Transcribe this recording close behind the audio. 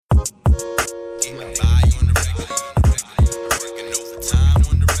Getting by on the regular. Working overtime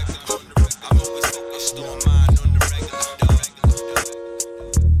on the regular. I'm always focused on mine on the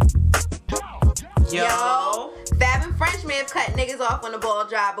regular. Yo, Fab and French may have cut niggas off on the ball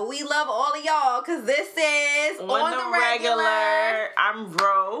drop, but we love all of y'all because this is On the Regular. I'm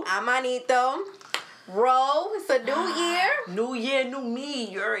Ro. I'm Anito. Ro, it's a new year. New year, new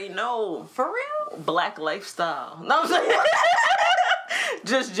me. You already know. For real? Black lifestyle. No, I'm saying.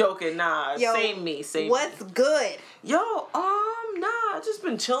 Just joking. Nah, Yo, same me. What's good? Yo, I just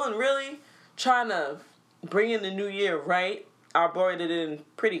been chilling, really. Trying to bring in the new year, right? I brought it in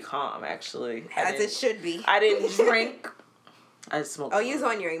pretty calm, actually. As it should be. I didn't drink. I smoked. Oh, you was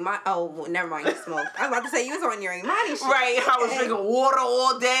on your Imani. Oh, well, never mind. You smoked. I was about to say you was on your Imani shit. Right. I was drinking water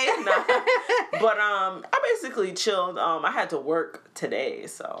all day. Nah. But I basically chilled. I had to work today,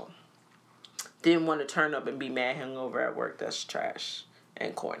 so didn't want to turn up and be mad hungover at work. That's trash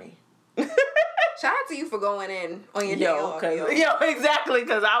and corny. Shout out to you for going in on your day off. Yo, exactly.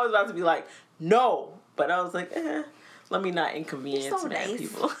 Because I was about to be like, no, but I was like, let me not inconvenience mad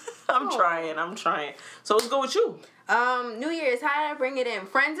people. I'm trying. So let's go with you. New Year's, how did I bring it in?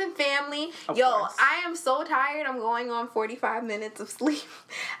 Friends and family. Of course. I am so tired. I'm going on 45 minutes of sleep.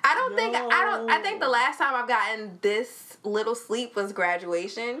 I think the last time I've gotten this little sleep was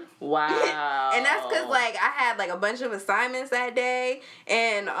graduation. Wow. And that's because I had a bunch of assignments that day,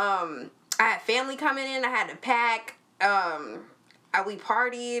 and I had family coming in. I had to pack. We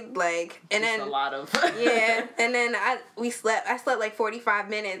partied, and then a lot of yeah, and then I slept 45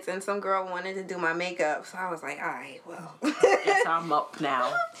 minutes, and some girl wanted to do my makeup, so I was like, all right, well, guess I'm up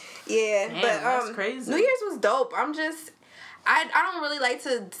now. Yeah. Damn, but that's crazy. New Year's was dope. I don't really like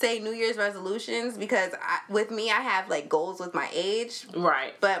to say New Year's resolutions because with me I have goals with my age,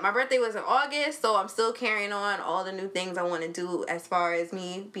 right? But my birthday was in August, so I'm still carrying on all the new things I want to do as far as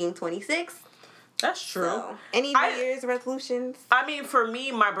me being 26. That's true. So, any New Year's resolutions? I mean, for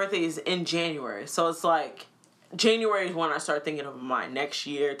me, my birthday is in January. So it's January is when I start thinking of my next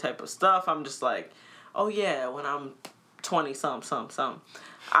year type of stuff. I'm just like, oh yeah, when I'm 20 something,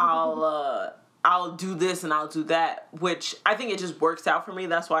 I'll do this and I'll do that, which I think it just works out for me.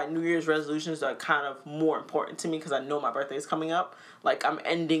 That's why New Year's resolutions are kind of more important to me because I know my birthday is coming up. I'm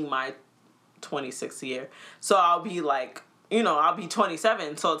ending my 26th year. So I'll be I'll be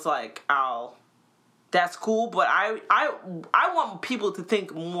 27. So it's that's cool, but I want people to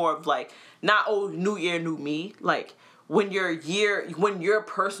think more of not new year, new me. When your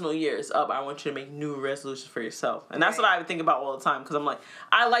personal year is up, I want you to make new resolutions for yourself, and that's what I think about all the time. Because I'm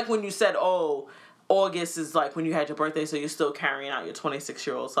I like when you said, oh, August is when you had your birthday, so you're still carrying out your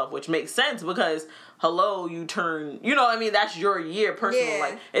 26-year-old self, which makes sense because you turn, that's your year personal.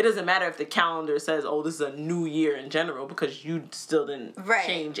 Yeah. It doesn't matter if the calendar says, oh, this is a new year in general because you still didn't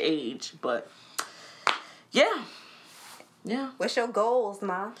change age, but. Yeah. What's your goals,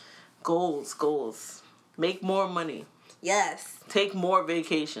 Ma? Goals. Make more money. Yes. Take more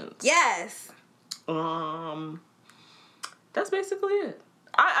vacations. Yes. That's basically it.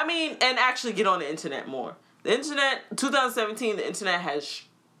 I mean, and actually get on the internet more. The internet, 2017, the internet has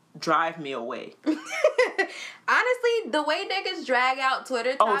drive me away. Honestly, the way niggas drag out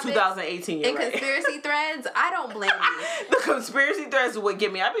Twitter topics 2018, and conspiracy threads, I don't blame you. The conspiracy threads would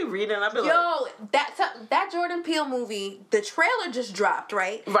get me. I'd be reading, that Jordan Peele movie, the trailer just dropped,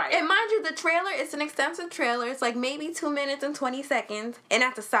 right? Right. And mind you, the trailer, it's an extensive trailer. It's maybe 2 minutes and 20 seconds, and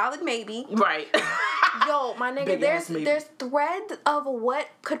that's a solid maybe. Right. Yo, my nigga, there's threads of what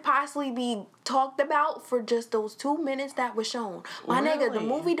could possibly be talked about for just those 2 minutes that was shown. My nigga, the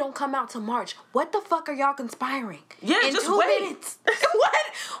movie don't come out till March. What the fuck are y'all conspiring? Yeah, in just 2 wait. minutes.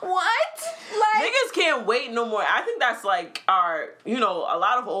 What? Niggas can't wait no more. I think that's our, a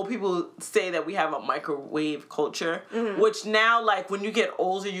lot of old people say that we have a microwave culture, which now, when you get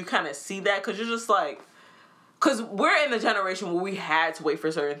older, you kind of see that because you're just because we're in a generation where we had to wait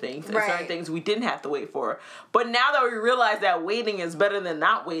for certain things, and certain things we didn't have to wait for. But now that we realize that waiting is better than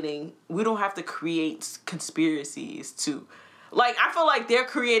not waiting, we don't have to create conspiracies to, I feel like they're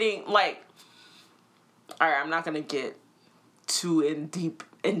creating, all right, I'm not going to get too in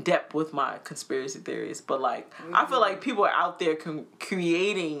depth with my conspiracy theories, but I feel like people are out there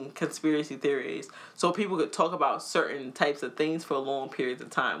creating conspiracy theories so people could talk about certain types of things for long periods of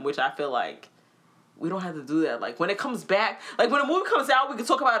time, which I feel we don't have to do that. When it comes back, when a movie comes out, we can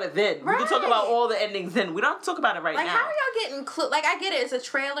talk about it then. Right. We can talk about all the endings then. We don't have to talk about it now. How are y'all getting I get it. It's a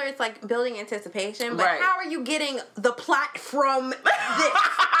trailer. It's building anticipation. But how are you getting the plot from this?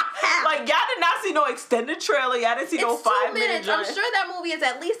 Y'all did not see no extended trailer. Y'all didn't see no 5 minutes. I'm sure that movie is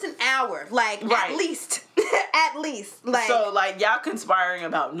at least an hour. At least. At least. Like, so, like, y'all conspiring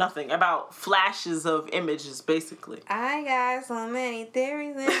about nothing. About flashes of images, basically. I got so many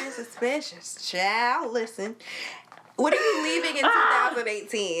theories and suspicions. Child, listen. What are you leaving in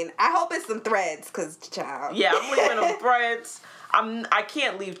 2018? I hope it's some threads, because, child. Yeah, I'm leaving them threads. I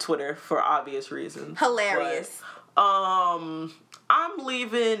can't leave Twitter for obvious reasons. Hilarious. But, I'm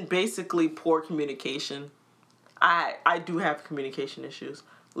leaving basically poor communication. I do have communication issues.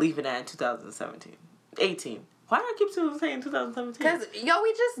 Leaving that in 2017. 18. Why do I keep saying 2017? Because, yo,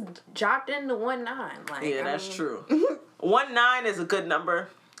 we just dropped into 19. Like, yeah, that's true. 19 is a good number.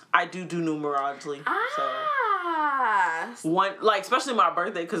 I do numerologically. So especially my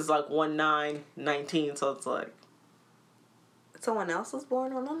birthday, because it's like 19, so it's like. Someone else was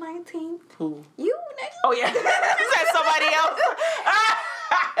born on the 19th? Who? You, nigga. Oh, yeah. You said somebody else.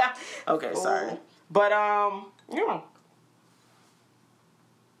 Okay, sorry. But, yeah.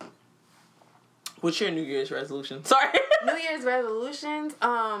 What's your New Year's resolution? Sorry. New Year's resolutions?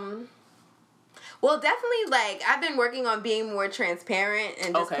 Well, definitely, like, I've been working on being more transparent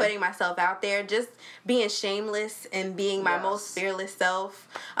and just putting myself out there, just being shameless and being my most fearless self.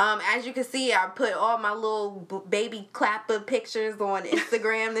 As you can see, I put all my little baby clapper pictures on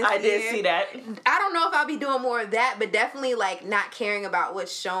Instagram this year. I did see that. I don't know if I'll be doing more of that, but definitely, like, not caring about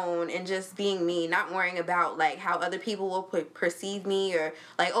what's shown and just being me, not worrying about, like, how other people will perceive me or,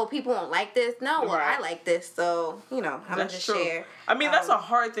 like, oh, people won't like this. No, well, I like this, so, you know, I'm going to just share. I mean, that's a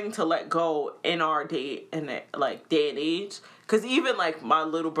hard thing to let go in our day and age. Because even, like, my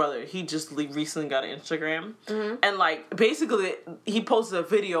little brother, he just recently got an Instagram. Mm-hmm. And, like, basically, he posted a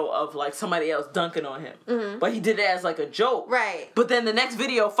video of, like, somebody else dunking on him. Mm-hmm. But he did it as, like, a joke. Right. But then the next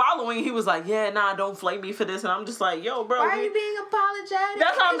video following, he was like, yeah, nah, don't flame me for this. And I'm just like, yo, bro. Why are you being apologetic?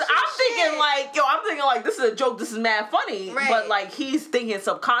 That's how I'm thinking, like, this is a joke. This is mad funny. Right. But, like, he's thinking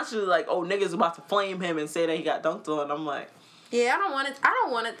subconsciously, like, oh, niggas about to flame him and say that he got dunked on. I'm like... Yeah, I don't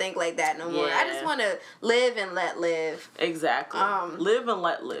want to think like that no more. I just want to live and let live. Exactly. Live and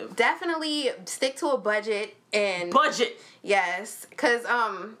let live. Definitely stick to a budget and budget. Yes, cuz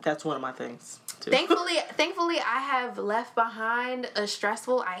that's one of my things too. Thankfully I have left behind a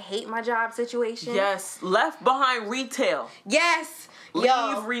stressful, I hate my job situation. Yes, left behind retail. Yes.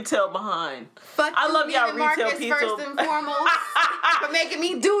 Leave retail behind. Fuck I love y'all retail Marcus people. First and foremost for making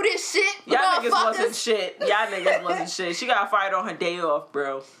me do this shit. Y'all niggas wasn't shit. Y'all niggas wasn't shit. She got fired on her day off,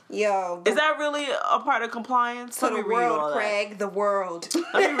 bro. Yo. Is that really a part of compliance? To the world, Craig. The world.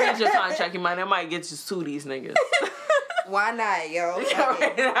 Let me read your contract, you might. That might get you sue these niggas. Why not, yo?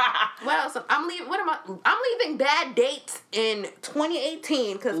 What else? I'm leaving bad dates in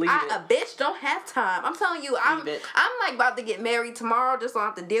 2018 because a bitch don't have time. I'm telling you, I'm like about to get married tomorrow, just so I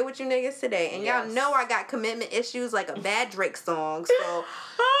don't have to deal with you niggas today. And y'all know I got commitment issues like a bad Drake song. So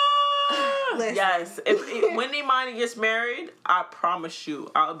listen. Yes, if when Imani gets married, I promise you,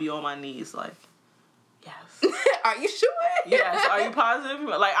 I'll be on my knees like. Yes. Are you sure? Yes. Are you positive?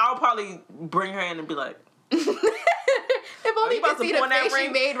 Like I'll probably bring her in and be like. If only you could see the face she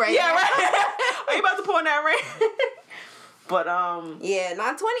made right now. Right. Are you about to pour in that ring? But yeah,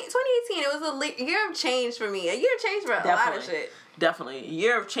 2018. It was a year of change for me. A year of change for a lot of shit. Definitely, a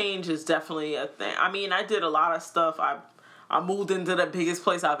year of change is definitely a thing. I mean, I did a lot of stuff. I moved into the biggest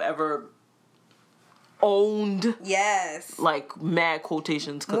place I've ever owned. Yes. Like mad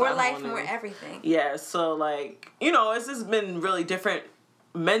quotations. More life, more everything. Yeah. So like it's just been really different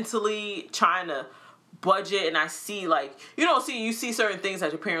mentally trying to budget, and I see like you see certain things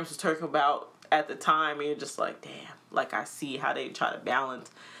that your parents was talking about at the time, and you're just like, damn, like I see how they try to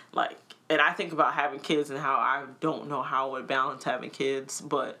balance, like, and I think about having kids and how I don't know how I would balance having kids,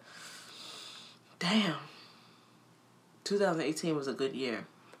 but damn, 2018 was a good year.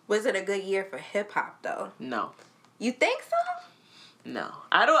 Was it a good year for hip hop though? No. You think so? No,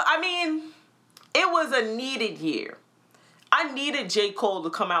 I mean, it was a needed year. I needed J. Cole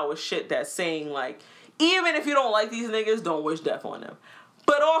to come out with shit that's saying like, even if you don't like these niggas, don't wish death on them.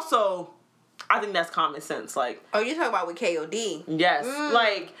 But also, I think that's common sense. Like, oh, you're talking about with KOD? Yes.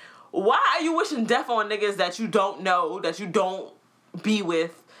 Like, why are you wishing death on niggas that you don't know, that you don't be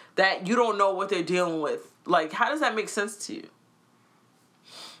with, that you don't know what they're dealing with? Like, how does that make sense to you?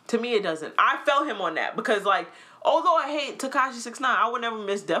 To me, it doesn't. I felt him on that because, like, although I hate Tekashi 6ix9ine, I would never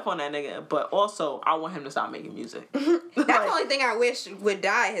miss death on that nigga. But also, I want him to stop making music. That's the only thing I wish would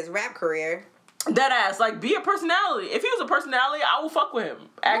die, his rap career. That ass, like, be a personality. If he was a personality, I will fuck with him.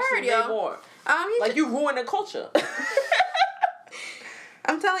 Actually, way more. Like, you ruined the culture.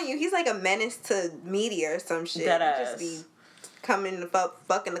 I'm telling you, he's like a menace to media or some shit. That ass. Just be coming,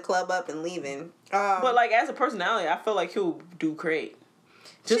 fucking the club up and leaving. But, like, as a personality, I feel like he'll do great.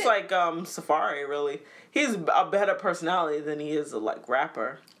 Just like Safari, really. He's a better personality than he is a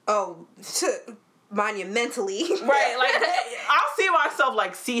rapper. Oh, monumentally. Right, like I'll see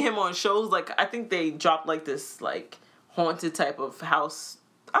myself see him on shows. Like I think they dropped this haunted type of house.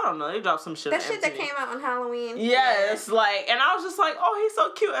 I don't know. They dropped some shit. That shit that came out on Halloween. Yes, and I was just like, oh, he's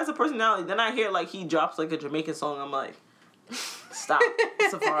so cute as a personality. Then I hear he drops a Jamaican song. I'm like, stop,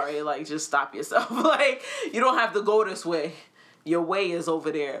 Safari. Just stop yourself. You don't have to go this way. Your way is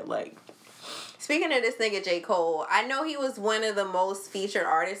over there. Speaking of this nigga J. Cole, I know he was one of the most featured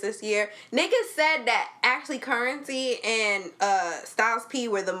artists this year. Niggas said that actually Currency and Styles P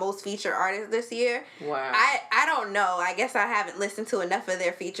were the most featured artists this year. Wow. I don't know. I guess I haven't listened to enough of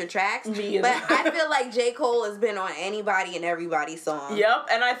their featured tracks. Me either. But I feel like J. Cole has been on anybody and everybody's song. Yep,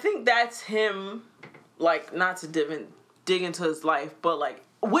 and I think that's him, not to dig into his life, but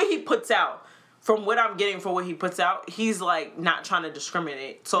what he puts out, from what I'm getting from what he puts out, he's not trying to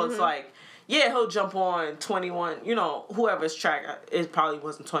discriminate. So it's yeah, he'll jump on 21, whoever's track. It probably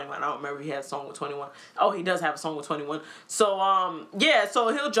wasn't 21. I don't remember if he had a song with 21. Oh, he does have a song with 21. So, yeah, so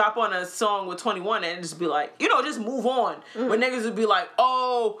he'll drop on a song with 21 and just be just move on. When niggas would be like,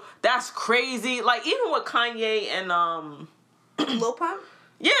 oh, that's crazy. Even with Kanye and, Lil Pump?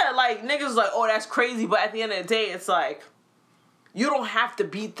 Yeah, niggas oh, that's crazy. But at the end of the day, it's you don't have to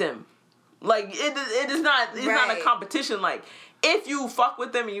beat them. It is not, it's not a competition. If you fuck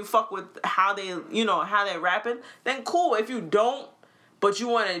with them and you fuck with how they, how they're rapping, then cool. If you don't, but you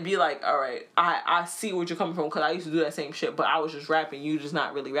want to be all right, I see where you're coming from because I used to do that same shit, but I was just rapping. You just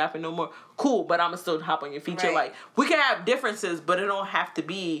not really rapping no more. Cool, but I'm going to still hop on your feature. Right. We can have differences, but it don't have to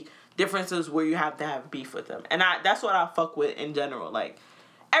be differences where you have to have beef with them. And that's what I fuck with in general.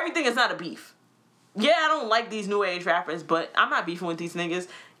 Everything is not a beef. Yeah, I don't like these new age rappers, but I'm not beefing with these niggas.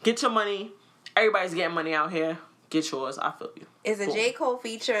 Get your money. Everybody's getting money out here. Get yours. I feel you. Is a J. Cole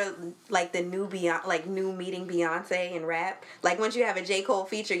feature the new new meeting Beyonce and rap? Once you have a J. Cole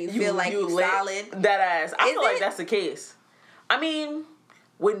feature, you feel you solid. That ass. I feel that's the case. I mean,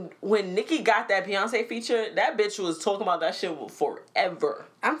 when Nicki got that Beyonce feature, that bitch was talking about that shit forever.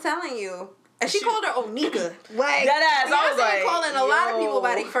 I'm telling you. And she called her Onika. That ass. I was calling a lot of people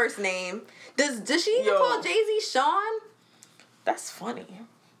by their first name. Does she even call Jay-Z Sean? That's funny.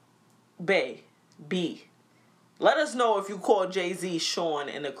 B. Let us know if you call Jay-Z Sean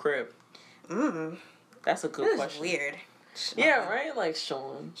in the crib. That's a good question. Weird. Sean. Yeah, right?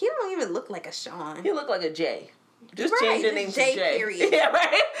 Sean. He don't even look like a Sean. He look like a J. Just change your name to J. Period. Yeah,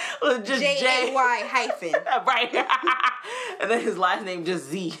 right? Just J-A-Y hyphen. Right. And then his last name just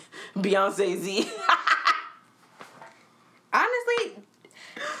Z. Beyonce Z. Honestly,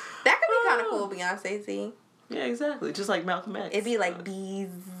 that could be kind of cool, Beyonce Z. Yeah, exactly. Just like Malcolm X. It'd be bees.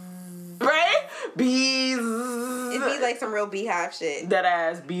 Right? Bees. It'd be some real beehive shit. That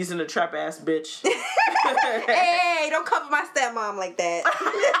ass, bees in a trap ass bitch. Hey, don't cover my stepmom like that.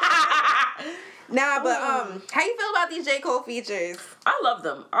 Nah, but how you feel about these J. Cole features? I love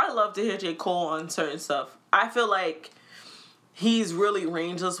them. I love to hear J. Cole on certain stuff. I feel like he's really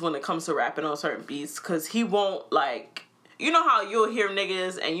rangeless when it comes to rapping on certain beats because he won't you know how you'll hear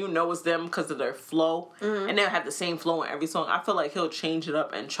niggas and it's them because of their flow and they'll have the same flow in every song. I feel like he'll change it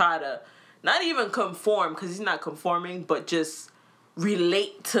up and try to not even conform because he's not conforming, but just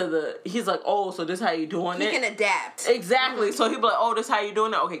relate to he's oh, so this how you doing it? He can adapt. Exactly. So he'll be oh, this how you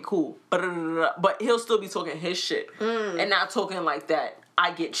doing it? Okay, cool. But he'll still be talking his shit and not talking like that.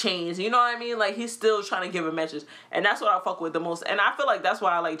 I get changed. You know what I mean? He's still trying to give a message. And that's what I fuck with the most. And I feel like that's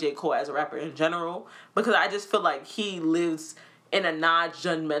why I like J. Cole as a rapper in general. Because I just feel like he lives in a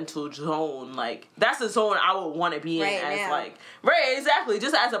non-judgmental zone. That's the zone I would want to be in as right, exactly.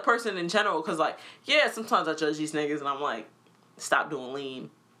 Just as a person in general. Because yeah, sometimes I judge these niggas and I'm stop doing lean.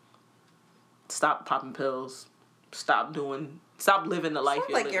 Stop popping pills. Stop living the life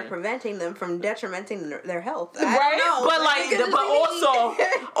you're living. You're preventing them from detrimenting their health. Right? But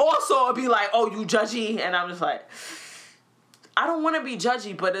also it'd be oh, you judgy. And I'm just I don't want to be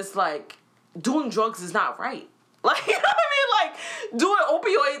judgy, but it's doing drugs is not right. You know what I mean? Doing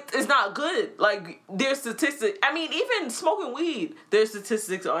opioids is not good. There's statistics. I mean, even smoking weed, there's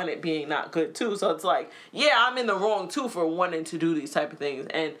statistics on it being not good too. So it's yeah, I'm in the wrong too for wanting to do these type of things.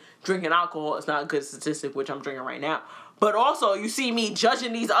 And drinking alcohol is not a good statistic, which I'm drinking right now. But also, you see me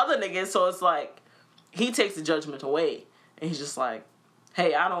judging these other niggas, so it's he takes the judgment away. And he's just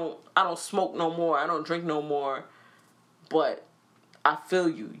hey, I don't smoke no more. I don't drink no more. But I feel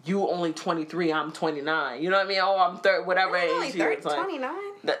you. You only 23, I'm 29. You know what I mean? Oh, I'm 30, whatever age. Only 29?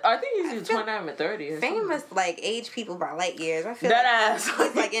 I think he's 29 or 30. Fame must like age people by light years. I feel that like ass.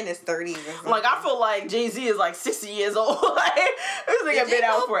 he's like in his 30s. Or something. Like, I feel like Jay-Z is like 60 years old. Like, this nigga been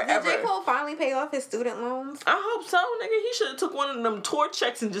out forever. Did J. Cole finally pay off his student loans? I hope so, nigga. He should have took one of them tour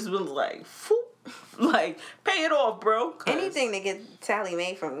checks and just been like, phew. Like, pay it off, bro. Anything to get Sally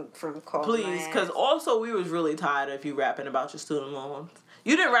Mae from Cole. Please, because also we was really tired of you rapping about your student loans.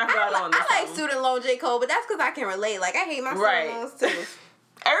 You didn't rap about it on this I like album. student loan J. Cole, but that's because I can relate. Like, I hate my student loans, too.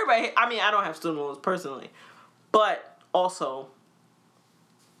 Everybody, I mean, I don't have student loans personally. But also,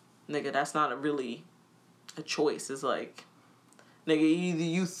 nigga, that's not really a choice. It's like, nigga, either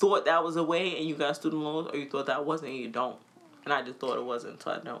you thought that was a way and you got student loans, or you thought that wasn't and you don't. And I just thought it wasn't,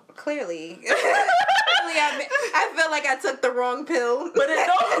 so I don't. Clearly. I feel like I took the wrong pill. But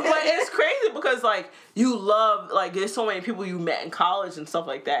it's crazy because, like, you love, like, there's so many people you met in college and stuff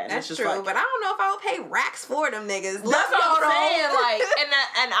like that. And That's it's just true, like, but I don't know if I would pay racks for them niggas. That's what I'm saying, like,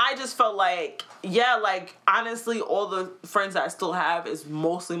 and I just felt like, yeah, like, honestly, all the friends that I still have is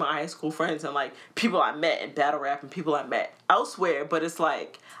mostly my high school friends and, like, people I met in battle rap and people I met elsewhere, but it's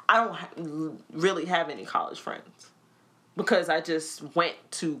like, I don't really have any college friends. Because I just went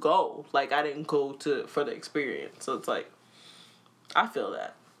to go. Like, I didn't go for the experience. So it's like, I feel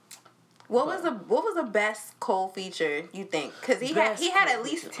that. What was the best Cole feature, you think? Because he had at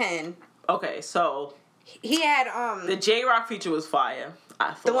least 10. Okay, so he had the J-Rock feature was fire.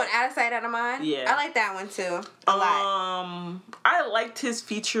 I thought. The one Out of Sight, Out of Mind? Yeah. I like that one too. A lot. I liked his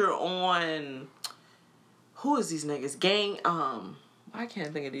feature on, who is these niggas? Gang, I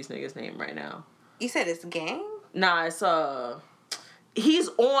can't think of these niggas' name right now. You said it's Gang? Nah, it's they're on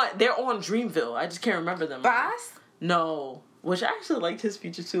Dreamville. I just can't remember them. Boss? No. Which I actually liked his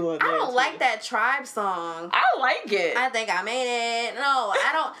feature too on I there, don't like that Tribe song. I like it. I think I made it. No, I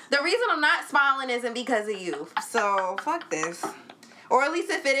don't. The reason I'm not smiling isn't because of you. So, fuck this. Or at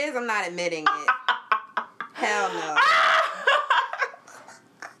least if it is, I'm not admitting it. Hell no.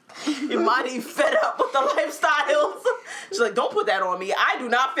 Imani fed up with the lifestyles. She's like, don't put that on me. I do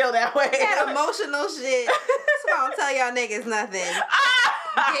not feel that way. That emotional shit. So I don't tell y'all niggas nothing.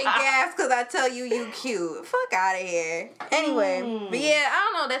 Get gas because I tell you cute. Fuck out of here. Anyway, but yeah,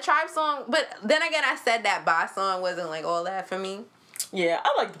 I don't know, that Tribe song. But then again, I said that Boss song wasn't like all that for me. Yeah,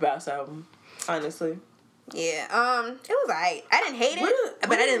 I like the Boss album, honestly. Yeah, it was alright. I didn't hate it,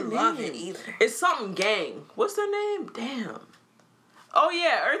 but I didn't love it either. It's something Gang. What's their name? Damn. Oh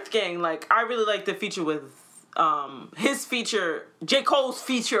yeah, Earth Gang. Like, I really like the feature with his feature, J. Cole's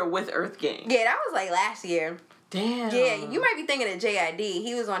feature with Earth Gang. Yeah, that was like last year. Damn. Yeah, you might be thinking of JID.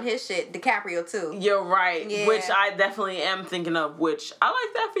 He was on his shit, DiCaprio too. You're right. Yeah. Which I definitely am thinking of, which I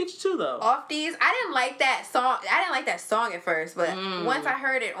like that feature too though. Off these, I didn't like that song at first, but once I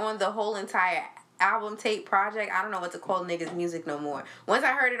heard it on the whole entire album tape project, I don't know what to call niggas music no more. Once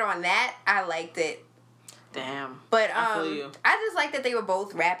I heard it on that, I liked it. Damn. But I feel you. I just like that they were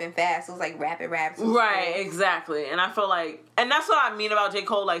both rapping fast. It was like rapid raps. Right, exactly. And I feel like, and that's what I mean about J.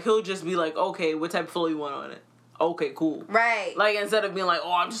 Cole, like, he'll just be like, okay, what type of flow you want on it? Okay, cool. Right. Like, instead of being like,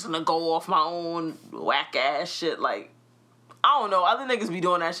 oh, I'm just gonna go off my own whack ass shit, like, I don't know, other niggas be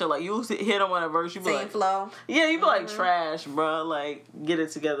doing that shit, like, you hit them on a verse, you be Same like, flow. Yeah, you be like, trash, bro, like, get it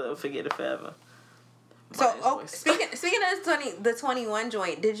together and forget it forever. So, speaking of the 21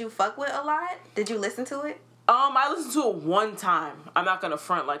 joint, did you fuck with a lot? Did you listen to it? I listened to it one time. I'm not gonna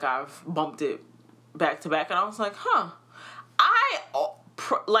front like I've bumped it back to back, and I was like, huh.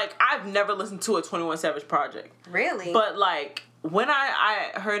 I've never listened to a 21 Savage project. Really? But, like, when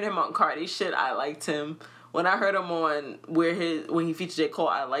I heard him on Cardi shit, I liked him. When I heard him on when he featured J. Cole,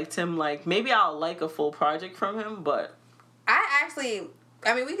 I liked him. Like, maybe I'll like a full project from him, but...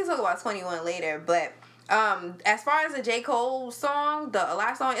 we can talk about 21 later, but... as far as the J. Cole song, the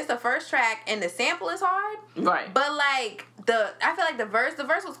last song, it's the first track and the sample is hard. Right. But like I feel like the verse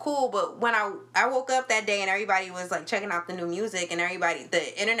was cool, but when I woke up that day and everybody was like checking out the new music and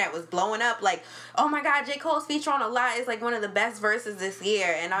the internet was blowing up like, oh my God, J. Cole's feature on A Lot is like one of the best verses this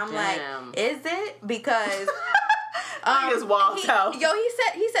year. And I'm like, is it? Because it's wild out.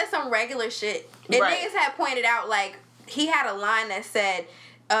 he said some regular shit. And niggas had pointed out like he had a line that said,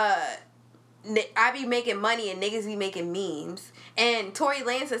 I be making money and niggas be making memes. And Tory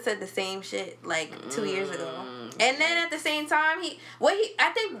Lanez said the same shit like 2 years ago. And then at the same time,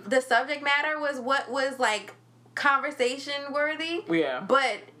 I think the subject matter was what was like conversation worthy. Yeah.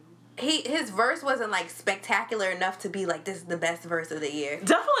 But his verse wasn't like spectacular enough to be like, this is the best verse of the year.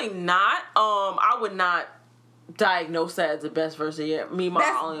 Definitely not. I would not diagnose that as the best verse of the year.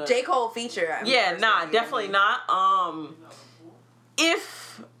 That's J. Cole feature. Definitely not.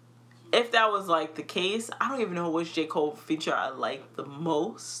 if that was like the case, I don't even know which J. Cole feature I like the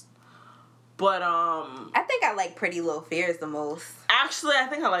most. But I think I like Pretty Little Fears the most. Actually, I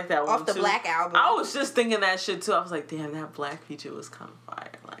think I like that one off the too. Black album. I was just thinking that shit too. I was like, damn, that Black feature was kind of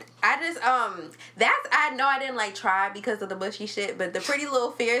fire. Like, I just I know I didn't like Tribe because of the mushy shit, but the Pretty Little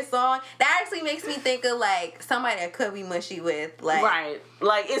Fears song that actually makes me think of like somebody that could be mushy with, like, right,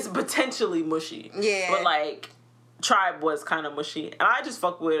 like it's potentially mushy. Yeah, but like Tribe was kind of mushy, and I just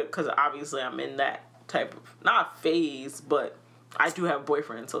fuck with it because obviously I'm in that type of not phase, but I do have a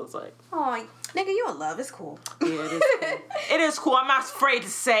boyfriend, so it's like, oh, nigga, you in love? It's cool. Yeah, it is cool. It is cool. I'm not afraid to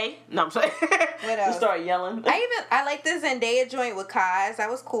say. No, I'm saying. What else? You start yelling. I like this Zendaya joint with Kaz. That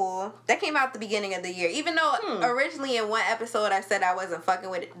was cool. That came out at the beginning of the year. Even though originally in one episode I said I wasn't fucking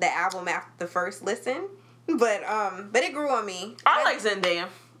with the album after the first listen, but it grew on me. I like Zendaya.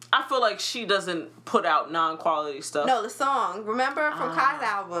 I feel like she doesn't put out non-quality stuff. No, the song. Remember from Kaz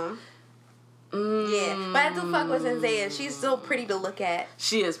album. Yeah, but I do fuck with Zendaya. She's so pretty to look at.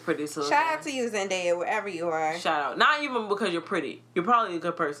 She is pretty. So shout out to you, Zendaya, wherever you are. Shout out. Not even because you're pretty. You're probably a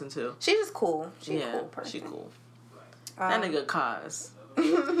good person too. She's just cool. She's a cool person. She cool. That nigga Kaz.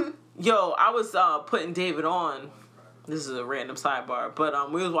 Yo, I was putting David on. This is a random sidebar,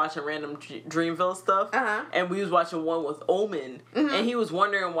 but we was watching random Dreamville stuff, and we was watching one with Omen, and he was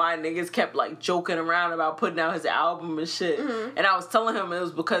wondering why niggas kept like joking around about putting out his album and shit, and I was telling him it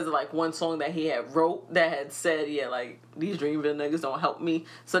was because of like one song that he had wrote that had said, yeah, like these Dreamville niggas don't help me,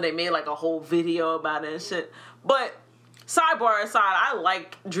 so they made like a whole video about it and shit. But sidebar aside, I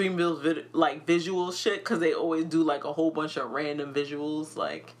like Dreamville's visual shit because they always do like a whole bunch of random visuals,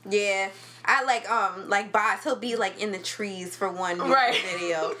 like I like Boss, he'll be like in the trees for one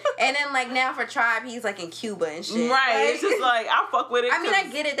video. And then like now for Tribe, he's like in Cuba and shit. Right. Like, it's just like I fuck with it. I mean,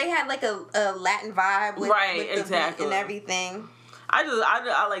 I get it. They had like a Latin vibe with the exactly. beat and everything.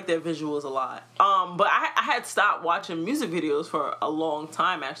 I like their visuals a lot. But I had stopped watching music videos for a long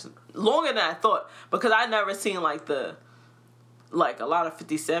time, actually. Longer than I thought, because I never seen like a lot of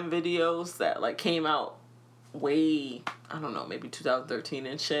 50 Cent videos that like came out way, I don't know, maybe 2013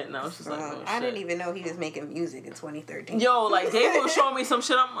 and shit, and I was just like, oh, I didn't even know he was making music in 2013. Yo, like David was showing me some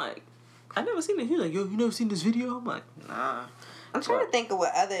shit, I'm like, I never seen it. He's like, yo, you never seen this video? I'm like, nah. I'm trying to think of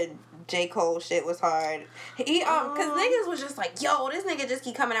what other J. Cole shit was hard. He cause niggas was just like, yo, this nigga just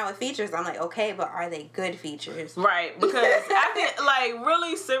keep coming out with features. I'm like, okay, but are they good features? Right, because I think like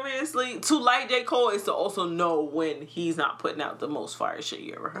really seriously, to like J. Cole is to also know when he's not putting out the most fire shit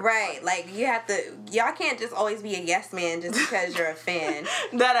you ever heard. Right, like you have to, y'all can't just always be a yes man just because you're a fan.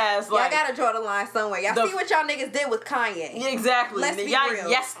 That ass, like, y'all gotta draw the line somewhere. Y'all see what y'all niggas did with Kanye. Yeah, exactly. Let's be y'all real.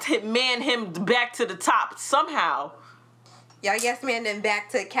 yes man him back to the top somehow. Y'all yes man then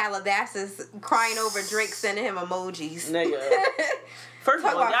back to Calabasas crying over Drake sending him emojis. Nigga. First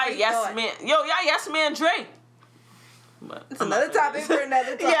of all, y'all yes man. Yo, y'all yes man Drake. But it's another topic for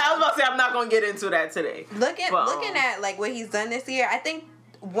another time. Yeah, I was about to say I'm not gonna get into that today. Looking at like what he's done this year, I think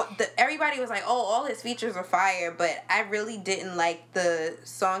everybody was like, oh, all his features are fire, but I really didn't like the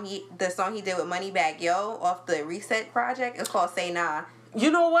song he did with Moneybagg Yo off the Reset project. It's called Say Nah. You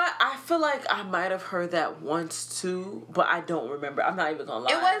know what? I feel like I might have heard that once too, but I don't remember. I'm not even gonna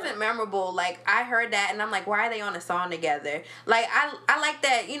lie. It wasn't memorable. Like I heard that and I'm like, why are they on a song together? Like I like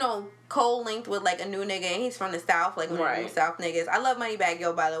that, you know, Cole linked with like a new nigga and he's from the South, like one of the new South niggas. I love Moneybagg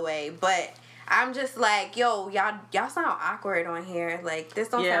Yo, by the way, but I'm just like, yo, y'all sound awkward on here. Like this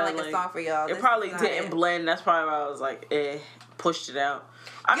don't sound like a song for y'all. It probably didn't blend. That's probably why I was like, pushed it out.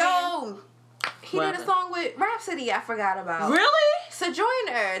 I mean, he did a song with Rhapsody I forgot about. Really?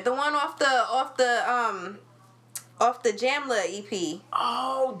 Sojourner, the one off the Jamla EP.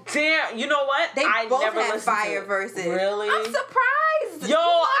 Oh damn! You know what? They both have fire verses. Really? I'm surprised.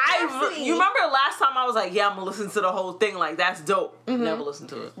 Yo, you remember last time I was like, yeah, I'm gonna listen to the whole thing. Like that's dope. Mm-hmm. Never listened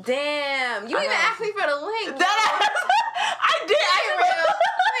to it. Damn, you even asked me for the link. I did.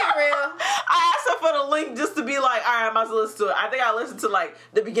 Real. I asked her for the link just to be like, all right, I'm about to listen to it. I think I listened to like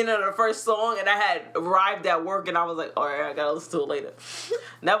the beginning of the first song and I had arrived at work and I was like, all right, I gotta listen to it later.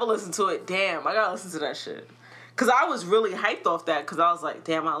 Never listened to it. Damn, I gotta listen to that shit. Cause I was really hyped off that cause I was like,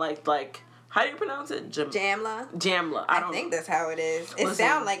 damn, I like, how do you pronounce it? Jamla? Jamla. I think that's how it is. It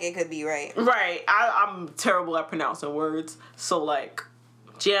sounds like it could be right. Right. I'm terrible at pronouncing words. So like,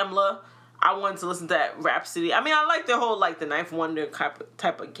 Jamla. I wanted to listen to that Rhapsody. I mean, I like the whole, like, the Ninth Wonder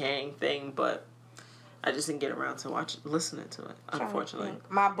type of gang thing, but I just didn't get around to listening to it, unfortunately.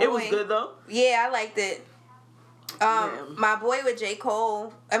 My boy, it was good, though. Yeah, I liked it. My boy with J.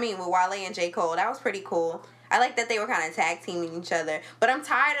 Cole, with Wale and J. Cole, that was pretty cool. I like that they were kind of tag teaming each other. But I'm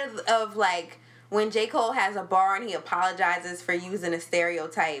tired of like, when J. Cole has a bar and he apologizes for using a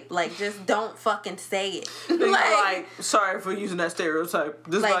stereotype, like, just don't fucking say it. like, sorry for using that stereotype.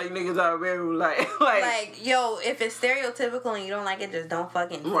 This like niggas are very like yo, if it's stereotypical and you don't like it, just don't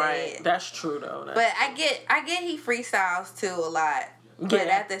fucking say it. That's true though. But I get he freestyles too a lot. But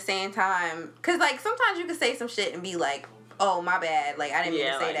at the same time, cause like sometimes you can say some shit and be like, oh, my bad. Like, I didn't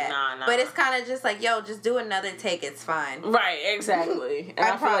mean to say that. Nah. But it's kind of just like, yo, just do another take. It's fine. Right, exactly. And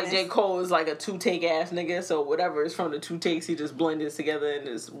I feel like J. Cole is like a 2-take ass nigga, so whatever is from the 2 takes, he just blends it together and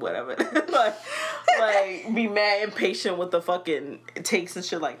just whatever. like, be mad impatient with the fucking takes and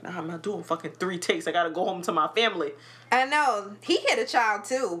shit. Like, nah, I'm not doing fucking 3 takes. I gotta go home to my family. I know. He hit a child,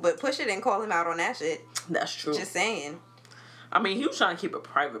 too, but Pusha didn't call him out on that shit. That's true. Just saying. I mean, he was trying to keep it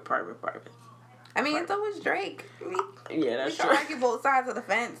private. I mean, so was Drake. Yeah, that's true. We can argue both sides of the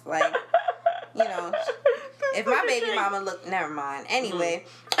fence. Like, you know, if my baby mama look, never mind. Anyway,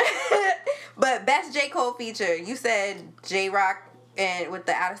 but best J. Cole feature, you said J-Rock and with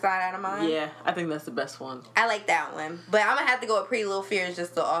the Out of Sight, Out of Mind. Yeah, I think that's the best one. I like that one, but I'm gonna have to go with Pretty Little Fears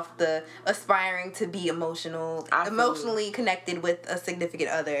just off the aspiring to be emotionally connected with a significant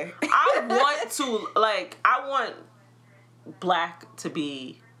other. I want Black to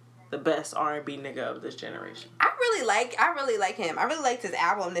be the best R&B nigga of this generation. I really like him. I really liked his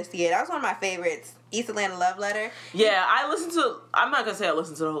album this year. That was one of my favorites. East Atlanta Love Letter. Yeah, I'm not gonna say I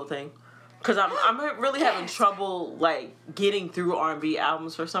listened to the whole thing, because I'm really having trouble like getting through R&B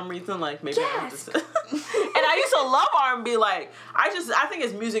albums for some reason. Like maybe I have to. And I used to love R&B. Like I think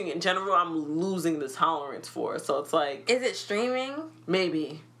it's music in general. I'm losing the tolerance for. So it's like, is it streaming?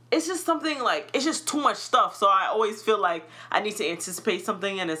 Maybe. It's just something like, it's just too much stuff. So I always feel like I need to anticipate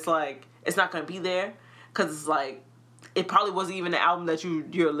something, and it's like, it's not going to be there. Because it's like, it probably wasn't even the album that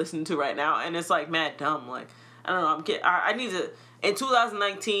you're listening to right now. And it's like mad dumb. Like, I don't know. I need to, in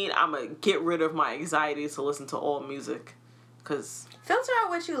 2019, I'm going to get rid of my anxiety to listen to all music. Because filter out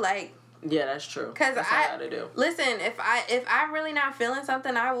what you like. Yeah, that's true. Because I gotta do. Listen, if I'm really not feeling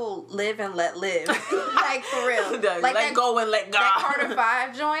something, I will live and let live. Like, for real. Like let go and let God. That Carter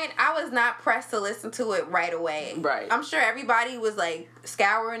 5 joint, I was not pressed to listen to it right away. Right. I'm sure everybody was like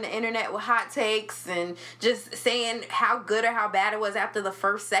scouring the internet with hot takes and just saying how good or how bad it was after the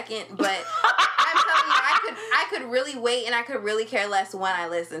first second. But I'm telling you, I could really wait, and I could really care less when I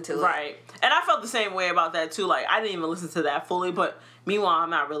listened to it. Right. And I felt the same way about that too. Like, I didn't even listen to that fully, but meanwhile, I'm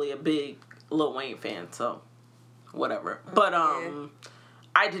not really a big Lil Wayne fan, so whatever. But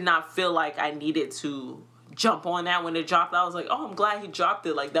I did not feel like I needed to jump on that when it dropped. I was like, oh, I'm glad he dropped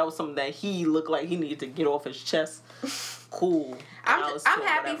it. Like, that was something that he looked like he needed to get off his chest. Cool. I'm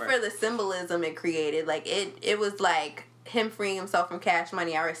happy for the symbolism it created. Like, it was like him freeing himself from Cash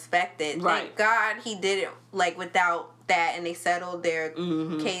Money. I respect it. Right. Thank God he did it like without that, and they settled their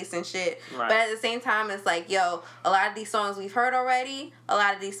case and shit. Right. But at the same time, it's like, yo, a lot of these songs we've heard already. A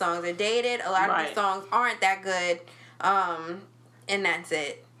lot of these songs are dated. A lot of these songs aren't that good. And that's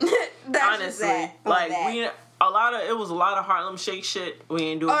it. That's honestly, that, like it was a lot of Harlem Shake shit. We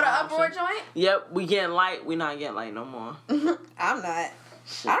ain't doing. Oh, the Uproar joint. Yep, we getting light. We not getting light no more. I'm not.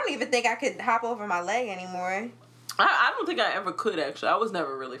 Shit. I don't even think I could hop over my leg anymore. I don't think I ever could, actually. I was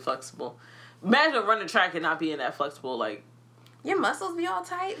never really flexible. Imagine running track and not being that flexible. Like, your muscles be all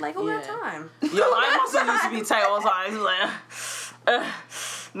tight. Like, who got time? Yo, my muscles used to be tight all the time. Like,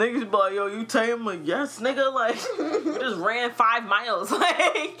 niggas be like, yo, you tight? I'm like, yes, nigga. Like, you just ran 5 miles.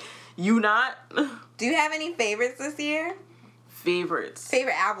 Like, you not? Do you have any favorites this year? Favorites?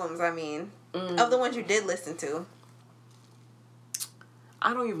 Favorite albums, I mean. Of the ones you did listen to.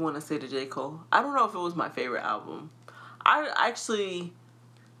 I don't even want to say the J. Cole. I don't know if it was my favorite album. I actually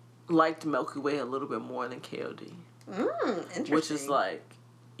liked Milky Way a little bit more than KOD. Interesting. Which is like,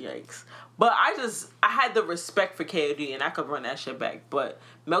 yikes. But I had the respect for KOD, and I could run that shit back. But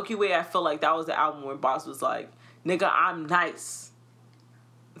Milky Way, I feel like that was the album where Boss was like, nigga, I'm nice.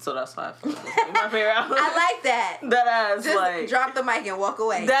 So that's why I feel like it's my favorite album. I like that. That ass, just like, drop the mic and walk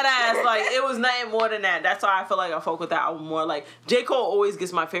away. That ass, like, it was nothing more than that. That's why I feel like I fuck with that album more. Like, J. Cole always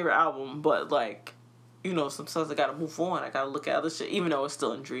gets my favorite album, but like, you know, sometimes I gotta move on. I gotta look at other shit, even though it's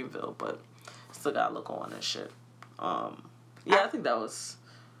still in Dreamville, but still gotta look on and shit. I think that was.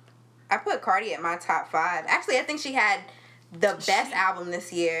 I put Cardi at my top 5. Actually, I think she had the best album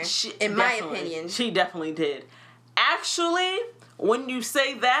this year, in my opinion. She definitely did. Actually, when you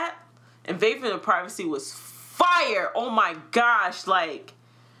say that, Invasion of Privacy was fire. Oh my gosh, like.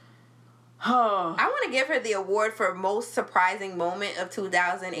 I want to give her the award for most surprising moment of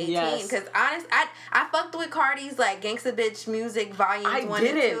 2018 because I fucked with Cardi's like Gangsta Bitch Music Volumes 1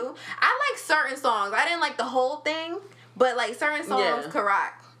 and 2. I like certain songs. I didn't like the whole thing, but like certain songs could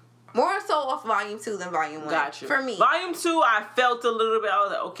rock. More so off Volume 2 than Volume 1. Got you. For me. Volume 2, I felt a little bit. I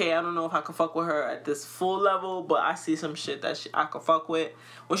was like, okay, I don't know if I can fuck with her at this full level, but I see some shit that I can fuck with.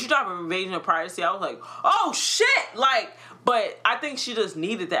 When she dropped Invasion of Privacy, I was like, oh shit! Like, but I think she just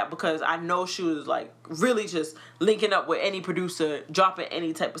needed that because I know she was like really just linking up with any producer, dropping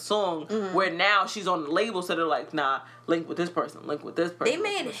any type of song. Where now she's on the label, so they're like, nah, link with this person, link with this person. They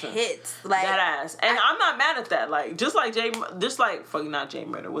made hits like that ass, and I'm not mad at that. Like, just like fucking not Jay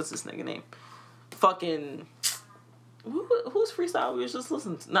Murder. What's this nigga name? Fucking who's freestyle? We was just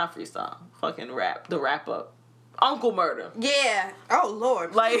listening to, not freestyle. Fucking rap, the wrap up. Uncle Murder. Yeah. Oh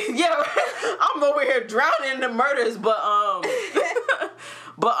Lord. Like, yeah, I'm over here drowning in the murders, but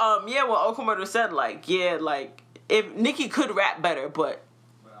yeah, what Uncle Murder said, like, yeah, like if Nicki could rap better, but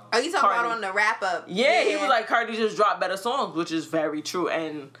oh, you talking about on the wrap up? Yeah, he was like, Cardi just dropped better songs, which is very true.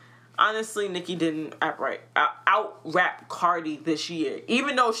 And honestly, Nicki didn't out rap Cardi this year,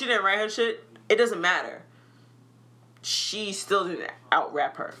 even though she didn't write her shit. It doesn't matter. She still didn't out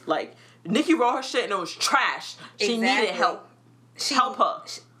rap her. Like, Nicki wrote her shit and it was trash. She needed help. Help her.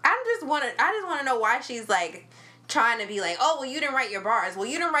 I just want to know why she's like trying to be like, oh, well, you didn't write your bars. Well,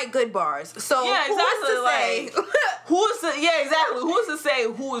 you didn't write good bars. So yeah, exactly. Who's to say? Exactly. Who's to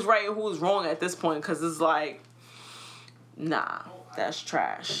say who is right and who is wrong at this point? Because it's like, nah, that's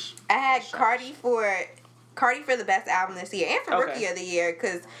trash. I had Cardi for the best album this year and for Rookie of the Year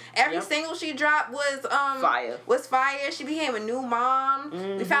because every single she dropped was fire. She became a new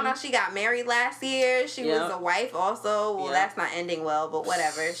mom. We found out she got married last year. She was a wife also. Well, that's not ending well, but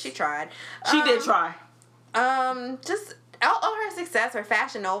whatever. She tried. She did try. Just all her success, her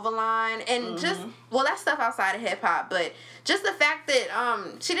Fashion Nova line, and just that's stuff outside of hip hop, but just the fact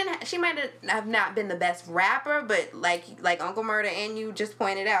that she might have not been the best rapper, but like Uncle Murder and you just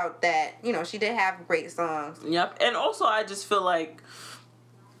pointed out that she did have great songs. Yep, and also I just feel like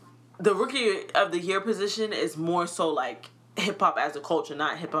the Rookie of the Year position is more so like hip hop as a culture,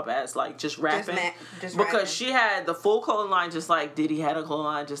 not hip hop as like just rapping. Just because rapping. She had the full clothing line, just like Diddy had a clothing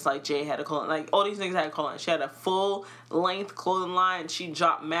line, just like Jay had a clothing line. Like all these niggas had a clothing line. She had a full length clothing line. She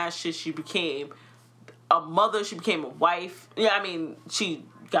dropped mad shit. She became a mother. She became a wife. Yeah, I mean, she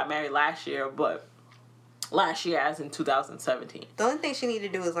got married last year, but last year as in 2017. The only thing she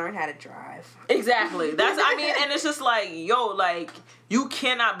needed to do is learn how to drive. Exactly. And it's just like, yo, like, you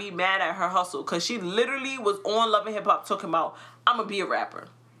cannot be mad at her hustle because she literally was on Love and Hip Hop talking about, I'm gonna be a rapper.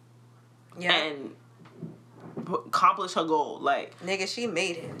 Yeah. And accomplish her goal. Like, nigga, she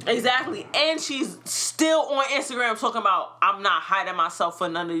made it. Exactly. And she's still on Instagram talking about, I'm not hiding myself for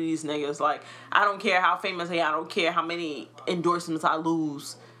none of these niggas. Like, I don't care how famous I am. I don't care how many endorsements I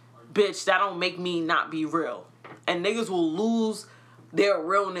lose. Bitch, that don't make me not be real. And niggas will lose their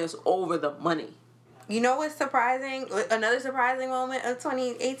realness over the money. You know what's surprising? Another surprising moment of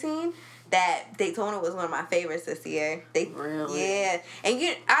 2018? That Daytona was one of my favorites this year. Really? Yeah.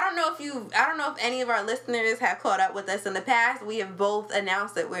 And I don't know if any of our listeners have caught up with us in the past. We have both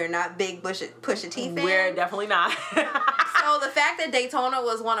announced that we're not big Pusha T fans. We're definitely not. So the fact that Daytona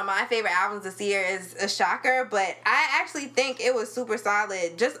was one of my favorite albums this year is a shocker, but I actually think it was super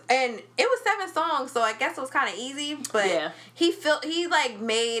solid. And it was 7 songs, so I guess it was kind of easy, but yeah. He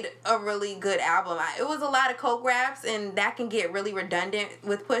made a really good album. It was a lot of coke raps, and that can get really redundant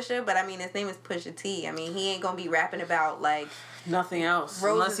with Pusha, but I mean, his name is Pusha T. I mean, he ain't gonna be rapping about like nothing else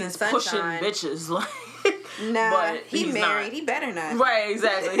unless he's pushing bitches. Like, nah, but he married. Not. He better not. Right,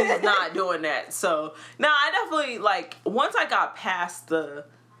 exactly. He's not doing that. So, I definitely like once I got past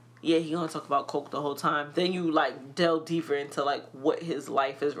he gonna talk about coke the whole time. Then you like delve deeper into like what his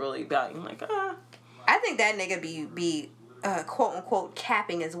life is really about. You're like, I think that nigga be quote unquote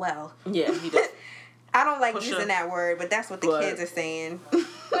capping as well. Yeah, he does. I don't like using that word, but that's what the kids are saying.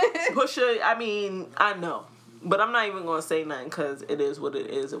 Pusha, I mean, I know. But I'm not even going to say nothing because it is what it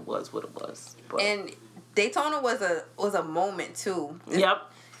is. It was what it was. But. And Daytona was a moment, too. Yep.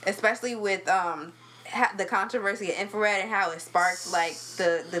 Especially with the controversy of Infrared and how it sparked, like,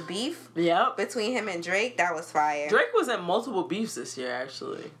 the beef between him and Drake. That was fire. Drake was in multiple beefs this year,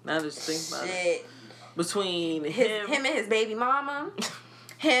 actually. Now that you think about it. Between him and his baby mama,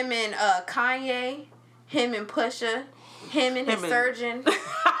 him and Kanye, him and Pusha, him and his surgeon.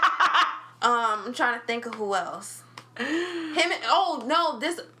 I'm trying to think of who else.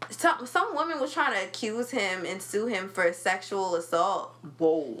 Some woman was trying to accuse him and sue him for sexual assault.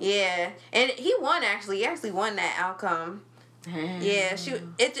 Whoa. Yeah, and he won actually. He actually won that outcome. Yeah,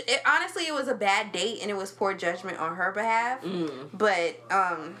 it honestly, it was a bad date and it was poor judgment on her behalf. But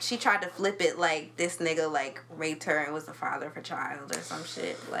she tried to flip it like this nigga like raped her and was the father of her child or some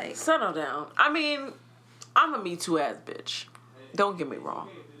shit. Like, settle down. I mean, I'm a Me Too ass bitch. Don't get me wrong.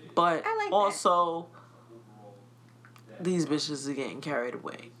 But I like also, these bitches are getting carried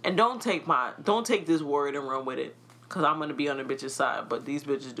away. And don't take this word and run with it. Because I'm going to be on the bitch's side. But these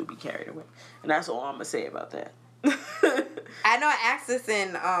bitches do be carried away. And that's all I'm going to say about that. I know I asked this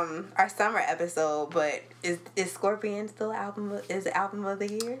in our summer episode, but is Scorpion still the album of the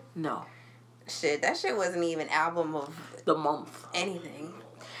year? No. Shit, that shit wasn't even album of the month. Anything.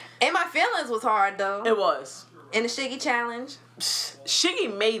 And My Feelings was hard though. It was. And the Shiggy Challenge.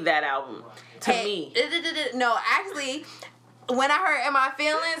 Shiggy made that album to me. No, actually, when I heard In My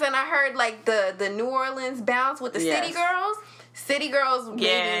Feelings and I heard like the New Orleans bounce with the City Girls. City Girls made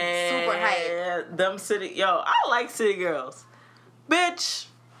it super hype. Them I like City Girls. Bitch,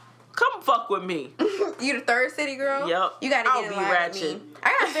 come fuck with me. You the third City Girl? Yep. You gotta get in line with me.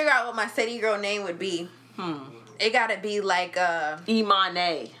 I gotta figure out what my City Girl name would be. It gotta be like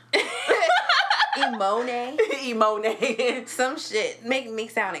Imane. Imone. Some shit. Make me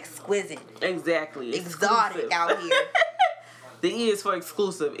sound exquisite. Exactly. Exotic out here. The E is for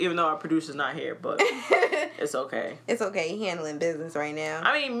exclusive, even though our producer's not here, but it's okay. It's okay. He handling business right now.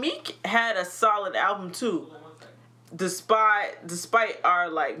 I mean, Meek had a solid album too. Despite our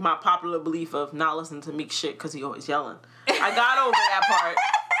my popular belief of not listening to Meek shit because he always yelling. I got over that part.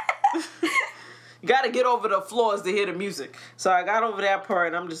 You gotta get over the flaws to hear the music. So I got over that part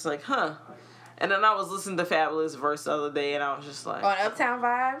and I'm just like, huh. And then I was listening to Fabulous verse the other day and I was just like... On Uptown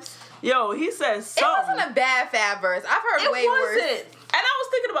Vibes? Yo, he said something. It wasn't a bad Fab verse. I've heard way worse. It wasn't. And I was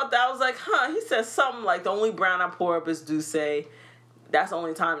thinking about that. I was like, huh. He said something like, the only brown I pour up is Douce. That's the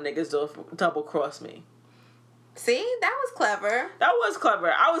only time niggas double cross me. See? That was clever. That was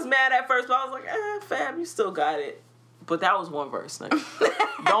clever. I was mad at first, but I was like, Fab, you still got it. But that was one verse, nigga.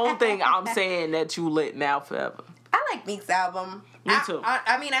 Don't think I'm saying that you lit now forever. I like Meek's album. Me too.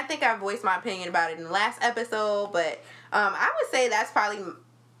 I mean, I think I voiced my opinion about it in the last episode, but I would say that's probably,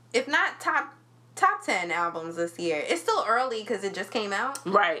 if not top 10 albums this year. It's still early because it just came out.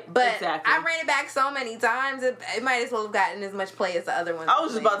 Right, but exactly. I ran it back so many times, it might as well have gotten as much play as the other ones. I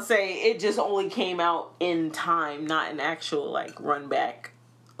was just about to say, it just only came out in time, not an actual, run back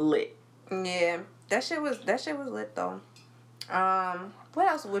lit. Yeah, that shit was lit, though. What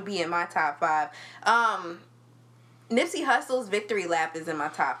else would be in my top 5? Nipsey Hussle's Victory Lap is in my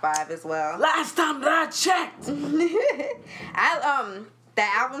top 5 as well. Last time that I checked.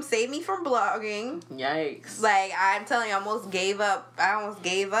 That album saved me from blogging. Yikes. I'm telling you, I almost gave up. I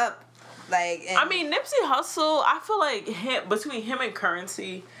mean, Nipsey Hussle, I feel like between him and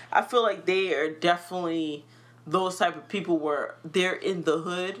Currency, I feel like they are definitely those type of people where they're in the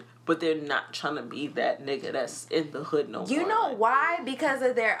hood, but they're not trying to be that nigga that's in the hood no more. You know why? Because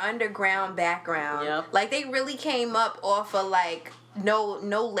of their underground background. Yep. They really came up off of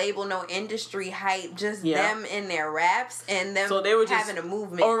no label, no industry hype, just them in their raps and them so they were just having a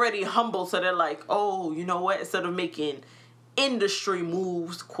movement. Already humble, so they're like, oh, you know what? Instead of making industry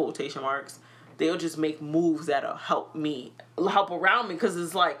moves, quotation marks, they'll just make moves that'll help around me, because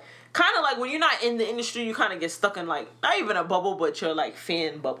it's kind of like when you're not in the industry, you kind of get stuck in not even a bubble, but your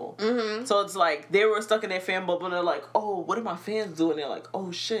fan bubble. Mm-hmm. So it's they were stuck in their fan bubble and they're like, oh, what are my fans doing? They're like,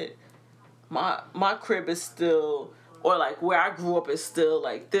 oh shit, my crib is still, or where I grew up is still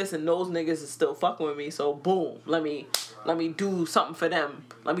this, and those niggas is still fucking with me. So boom, let me do something for them.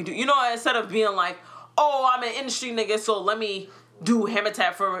 Let me do, instead of being oh, I'm an industry nigga, so let me do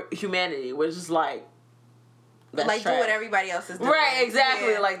Habitat for Humanity, which is that's do what everybody else is doing. Right,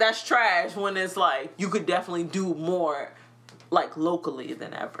 exactly. Yeah. That's trash when it's you could definitely do more locally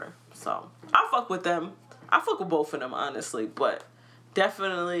than ever. So I fuck with them. I fuck with both of them, honestly, but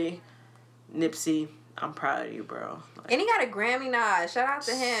definitely Nipsey, I'm proud of you, bro. And he got a Grammy nod. Shout out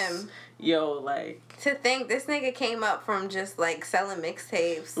to him. Yo, to think this nigga came up from just selling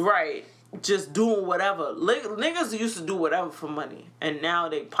mixtapes. Right. Just doing whatever. Niggas used to do whatever for money, and now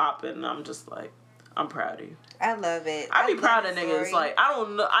they popping, and I'm just I'm proud of you. I love it. I be proud of niggas.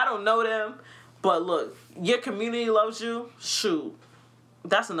 I don't know them, but look, your community loves you. Shoot,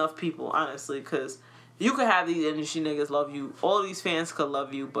 that's enough people, honestly, because you could have these industry niggas love you. All these fans could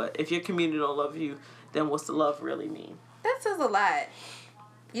love you, but if your community don't love you, then what's the love really mean? That says a lot.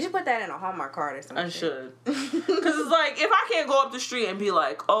 You should put that in a Hallmark card or something. I should. Because it's if I can't go up the street and be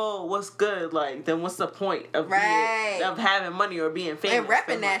oh, what's good? Then what's the point of of having money or being famous? And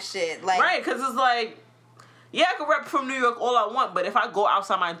repping that shit. Right, because it's yeah, I can rep from New York all I want, but if I go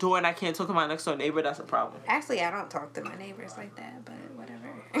outside my door and I can't talk to my next door neighbor, that's a problem. Actually, I don't talk to my neighbors like that, but whatever.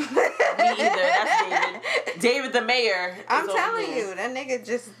 Me either. That's David. David the mayor. I'm telling you, that nigga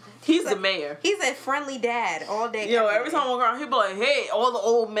just... He's the mayor. He's a friendly dad all day. Yo, every time I walk around, he be like, hey, all the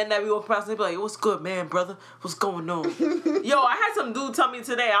old men that we walk past, they be like, what's good, man, brother? What's going on? Yo, I had some dude tell me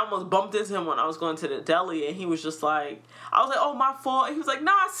today, I almost bumped into him when I was going to the deli, and he was just like, I was like, oh, my fault. And he was like,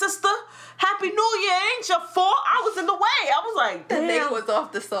 nah, sister, Happy New Year, ain't your fault. I was in the way. I was like, damn. That nigga was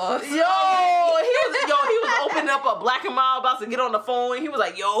off the sauce. Yo, he was opening up a Black and Mild, about to get on the phone. He was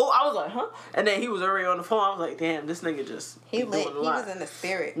like, yo, I was like, huh? And then he was already on the phone. I was like, damn, this nigga just he lit. Doing a He lot. was in the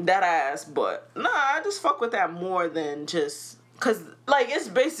spirit. That ass, but nah, I just fuck with that more than just cause like it's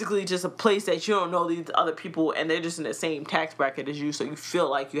basically just a place that you don't know these other people and they're just in the same tax bracket as you, so you feel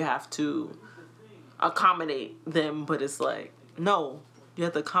like you have to accommodate them, but it's like no, you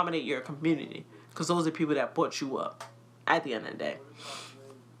have to accommodate your community because those are people that brought you up at the end of the day.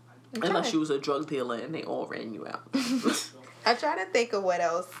 Okay. Unless you was a drug dealer and they all ran you out. I'm trying to think of what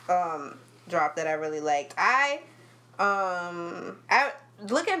else dropped that I really liked. I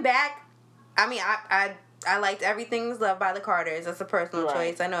looking back, I mean, I liked Everything's Loved by the Carters. That's a personal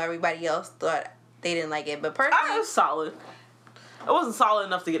choice. I know everybody else thought they didn't like it, but personally, it was solid. It wasn't solid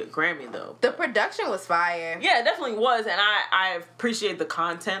enough to get a Grammy though. The production was fire. Yeah, it definitely was, and I appreciate the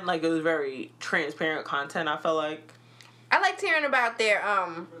content. Like it was very transparent content. I felt like. I liked hearing about their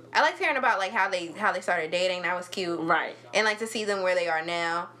I liked hearing about like how they started dating. That was cute. Right. And like to see them where they are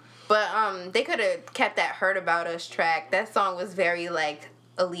now. But they could have kept that Heard About Us track. That song was very like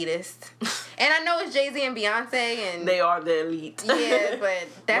elitist. And I know it's Jay-Z and Beyonce and they are the elite. Yeah, but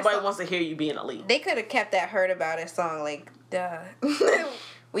that's nobody wants to hear you being elite. They could have kept that Heard About Us song like duh.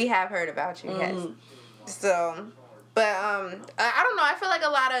 We have heard about you, yes. So but I don't know. I feel like a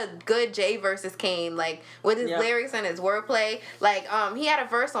lot of good Jay verses came like with his lyrics and his wordplay. Like he had a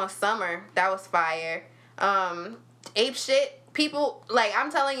verse on Summer that was fire. Ape Shit. People like I'm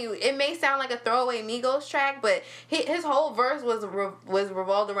telling you, it may sound like a throwaway Migos track, but his whole verse was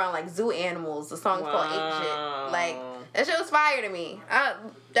revolved around like zoo animals. The song's called Ape Shit. Like that shit was fire to me.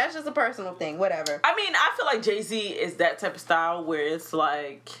 That's just a personal thing. Whatever. I mean, I feel like Jay-Z is that type of style where it's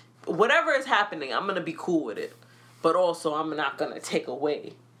like whatever is happening, I'm gonna be cool with it. But also, I'm not going to take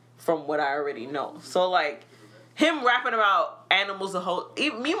away from what I already know. So, like, him rapping about animals,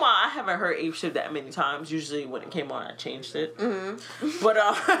 meanwhile, I haven't heard Ape Shit that many times. Usually, when it came on, I changed it. Mm-hmm. But,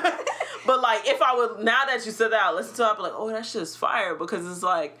 like, if I would, now that you said that, I listen to it, I'd be like, oh, that shit's fire. Because it's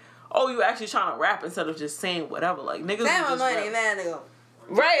like, oh, you actually trying to rap instead of just saying whatever. Like, niggas That just money, rap. man, nigga.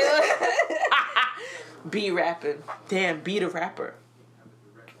 Right. Be rapping. Damn, be the rapper.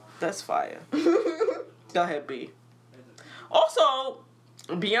 That's fire. Go ahead, B. Also,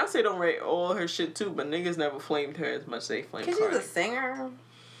 Beyonce don't rate all her shit too, but niggas never flamed her as much as they flamed her. Because she's a singer.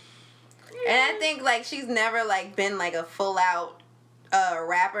 Yeah. And I think, like, she's never, like, been, like, a full-out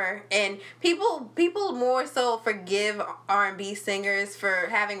rapper. And people more so forgive R&B singers for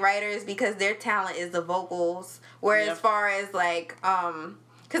having writers because their talent is the vocals. Whereas as far as, like,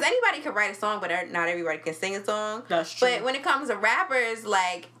 because anybody can write a song, but not everybody can sing a song. That's true. But when it comes to rappers,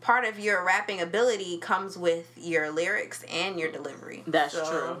 like, part of your rapping ability comes with your lyrics and your delivery. That's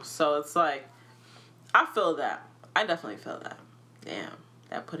true. So it's like, I feel that. I definitely feel that. Damn.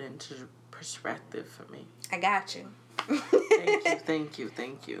 That put it into perspective for me. I got you. Thank you.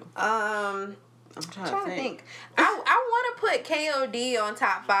 I'm trying to think. I want to put KOD on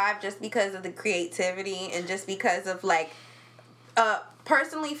top 5 just because of the creativity and just because of, like,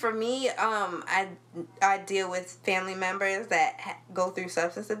 personally, for me, I deal with family members that go through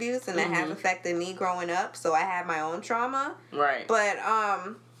substance abuse, and that has affected me growing up. So I have my own trauma. Right. But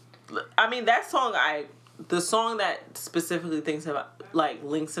I mean, that song, the song that specifically thinks about, like,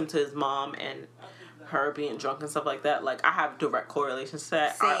 links him to his mom and her being drunk and stuff like that. Like, I have direct correlations to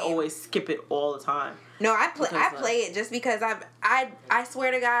that. Same. I always skip it all the time. No, I play it just because I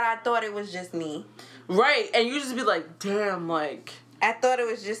swear to God, I thought it was just me. Right, and you just be like, damn, like... I thought it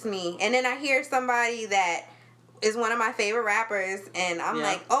was just me. And then I hear somebody that is one of my favorite rappers, and I'm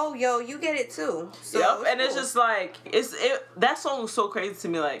like, oh, yo, you get it too. So and it's just like, that song was so crazy to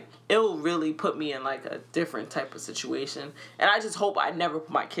me, like, it'll really put me in, like, a different type of situation. And I just hope I never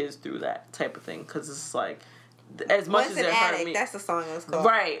put my kids through that type of thing, because it's like, as much as it hurt me... That's the song it was called.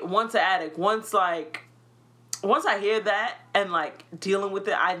 Right, Once an Addict. Once I hear that, and, like, dealing with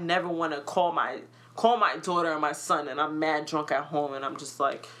it, I never want to call my daughter and my son, and I'm mad drunk at home, and I'm just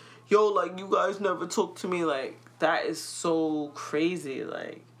like, yo, like, you guys never talk to me. Like, that is so crazy.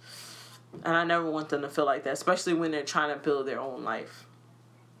 Like, and I never want them to feel like that, especially when they're trying to build their own life.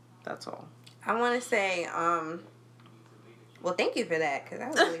 That's all. I want to say, well, thank you for that, because that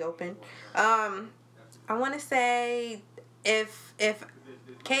was really open. I want to say, if I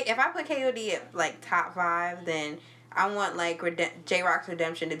put KOD at, like, top 5, then I want like J Rock's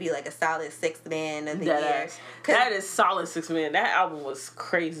Redemption to be like a solid 6th man of the year. That is solid 6th man. That album was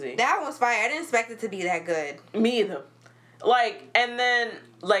crazy. That album was fire. I didn't expect it to be that good. Me either. Like, and then,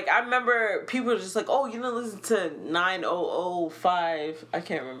 like, I remember people were just like, oh, you didn't listen to 9005. I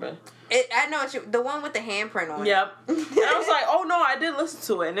can't remember. I know the one with the handprint on it. Yep. And I was like, oh, no, I did listen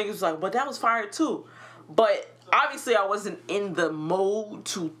to it. And niggas was like, but that was fire, too. But obviously, I wasn't in the mode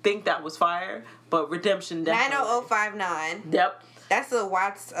to think that was fire. But Redemption definitely. 90059. Yep. That's the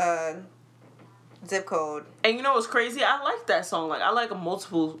Watts zip code. And you know what's crazy? I like that song. Like, I like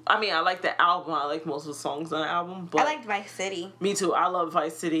I like the album. I like multiple songs on the album. But I liked Vice City. Me too. I love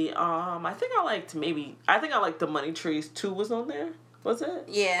Vice City. I think I liked The Money Trees 2 was on there. Was it?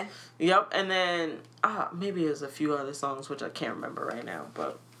 Yeah. Yep. And then maybe there's a few other songs which I can't remember right now.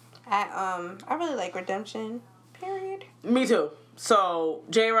 But I really like Redemption. Period. Me too. So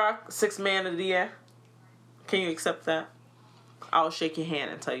J Rock, 6th man of the year. Can you accept that? I'll shake your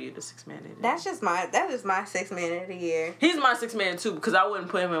hand and tell you the 6th man of the year. That is my 6th man of the year. He's my 6th man too because I wouldn't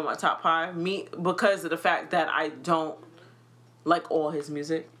put him in my top 5. Because of the fact that I don't like all his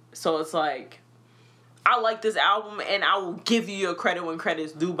music. So it's like I like this album and I will give you your credit when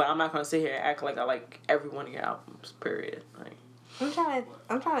credit's due, but I'm not gonna sit here and act like I like every one of your albums. Period. Like I'm trying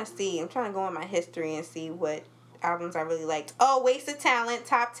to go in my history and see what albums I really liked. Oh, Wasted Talent,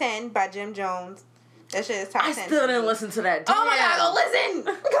 top 10 by Jim Jones. That shit is top 10. I still didn't listen to that. Damn. Oh my god, go listen!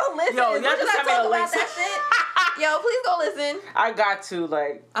 Go listen! Yo, y'all just sent me a link. That shit. Yo, please go listen. I got to,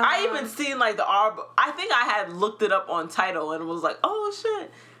 like, I even seen, like, I think I had looked it up on Tidal and was like, oh,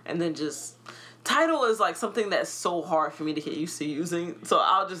 shit. And then just, Tidal is, like, something that's so hard for me to get used to using. So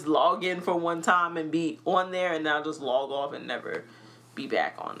I'll just log in for one time and be on there, and then I'll just log off and never be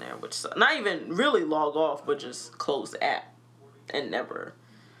back on there. Which, not even really log off, but just close the app and never...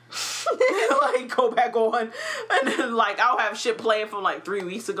 like go back on and then like I'll have shit playing from like 3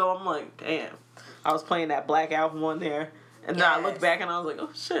 weeks ago. I'm like, damn, I was playing that Black album on there and then I looked back and I was like,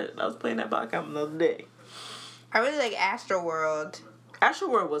 oh shit, I was playing that Black album the other day. I really like Astroworld.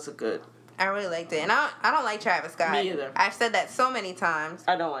 Astroworld was a good. I really liked it, and I don't like Travis Scott. Me either. I've said that so many times.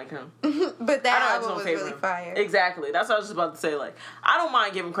 I don't like him. But that album was really fire. Exactly. That's what I was just about to say. Like, I don't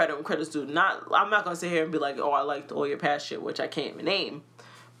mind giving credit when credit's due. I'm not gonna sit here and be like, oh, I liked all your past shit, which I can't even name.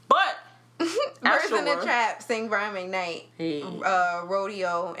 But Birds in the Trap, sing Brian McKnight, hey.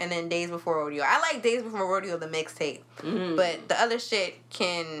 Rodeo, and then Days Before Rodeo. I like Days Before Rodeo, the mixtape, but the other shit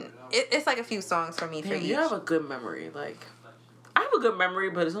it's like a few songs for me for each. You have a good memory. Like, I have a good memory,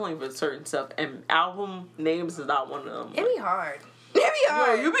 but it's only for certain stuff, and album names is not one of them. It be hard.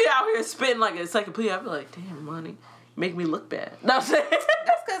 Yo, you be out here spitting like a encyclopedia. I be like, damn, money, make me look bad. No, I'm saying.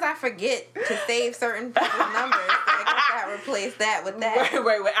 That's because I forget to save certain people's numbers. So I gotta replace that with that.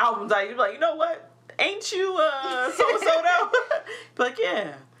 Right, with albums out, you're like, you know what? Ain't you so-and-so though? Be like,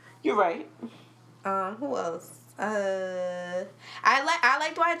 yeah, you're right. Who else? I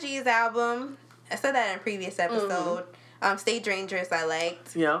liked YG's album. I said that in a previous episode. Stay Dangerous, I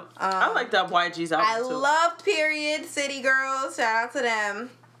liked. Yeah. I liked that YG's album too. I loved Period, City Girls. Shout out to them.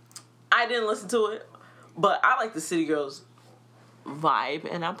 I didn't listen to it, but I like the City Girls vibe,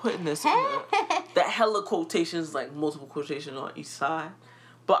 and I'm putting this in the hella quotations, like multiple quotations on each side.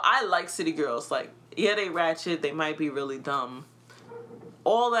 But I like City Girls. Like, yeah, they ratchet, they might be really dumb.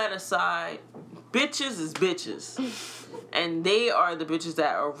 All that aside, bitches is bitches. And they are the bitches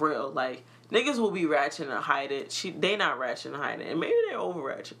that are real. Like, niggas will be ratchet and hide it. They not ratchet and hide it. And maybe they're over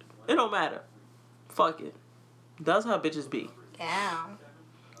ratchet. It don't matter. Fuck it. That's how bitches be. Yeah.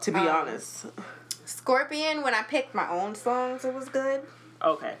 To be honest. Scorpion, when I picked my own songs, it was good.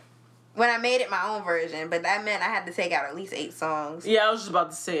 Okay. When I made it my own version, but that meant I had to take out at least 8 songs. Yeah, I was just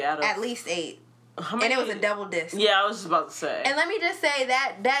about to say at least 8. And it was a double disc. Yeah, I was just about to say. And let me just say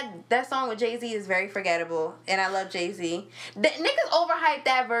that song with Jay-Z is very forgettable. And I love Jay-Z. Niggas overhyped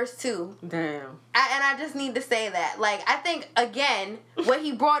that verse too. Damn. And I just need to say that. Like, I think, again, what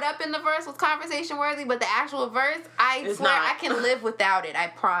he brought up in the verse was conversation worthy, but the actual verse, I swear I can live without it. I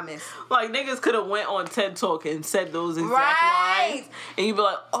promise. Like, niggas could have went on TED Talk and said those exact lines. And you'd be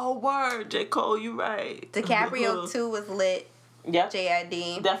like, oh, word, J. Cole, you right. DiCaprio 2 was lit. Yeah.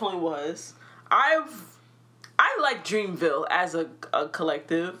 JID. Definitely was. I like Dreamville as a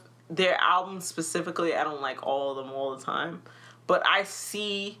collective. Their albums specifically, I don't like all of them all the time. But I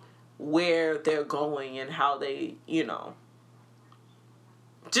see where they're going and how they, you know,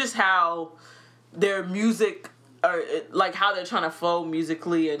 just how their music, or like how they're trying to flow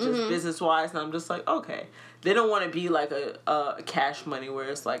musically and just business-wise. And I'm just like, okay. They don't want to be like a Cash Money where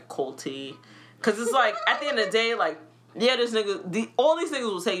it's like culty. Because it's like, at the end of the day, like, yeah, this nigga, all these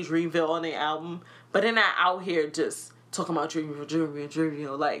niggas will say Dreamville on their album, but they're not out here just talking about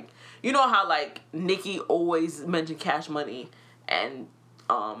dreaming. Like, you know how like Nicki always mentioned Cash Money and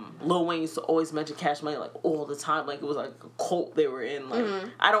Lil Wayne used to always mention Cash Money like all the time, like it was like a cult they were in. Like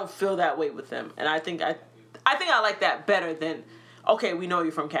I don't feel that way with them, and I think I like that better than, okay, we know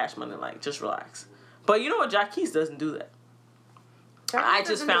you're from Cash Money, like just relax. But you know what, Jacquees doesn't do that. I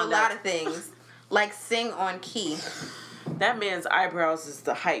just found a lot of things, like sing on key. That man's eyebrows is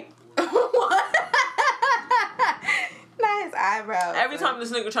the hype. What? Not his eyebrows. Every time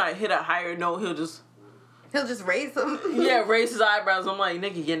this nigga try to hit a higher note, he'll just raise them. Yeah, raise his eyebrows. I'm like,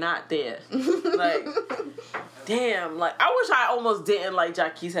 nigga, you're not there. Like, damn. Like, I wish I almost didn't like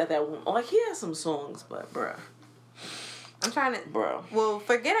Jacquees had that one. Like, he has some songs, but bruh. I'm trying to... Bro. Well,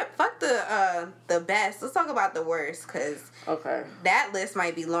 forget it. Fuck the best. Let's talk about the worst, because... Okay. That list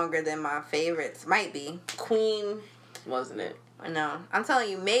might be longer than my favorites. Might be. Queen, wasn't it? No. I'm telling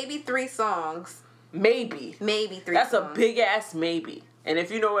you, maybe 3 songs. Maybe. Maybe 3 That's songs. a big-ass maybe. And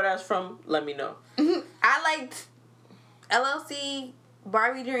if you know where that's from, let me know. I liked LLC,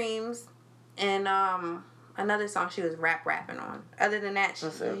 Barbie Dreams, and another song she was rapping on. Other than that,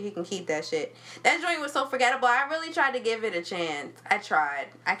 he can keep that shit. That joint was so forgettable. I really tried to give it a chance. I tried.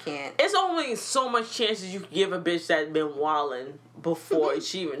 I can't. It's only so much chances you can give a bitch that's been wilding before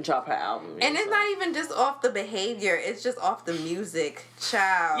she even drop her album. And it's not even just off the behavior. It's just off the music.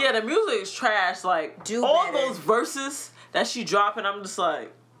 Child. Yeah, the music is trash. Like, all those verses that she dropping, I'm just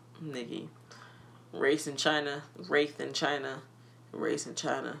like, nigga, race in China, Wraith in China, race in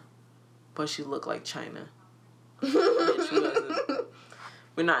China. But she look like China. Bitch,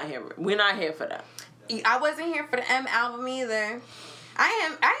 we're not here for that. I wasn't here for the M album either. I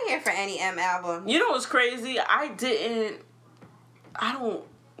ain't here for any M album. You know what's crazy?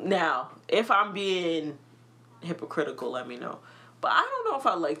 Now, if I'm being hypocritical, let me know. But I don't know if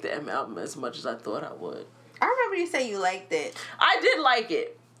I like the M album as much as I thought I would. I remember you say you liked it. I did like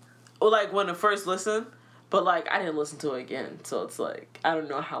it. Or like when I first listened, but like I didn't listen to it again. So it's like, I don't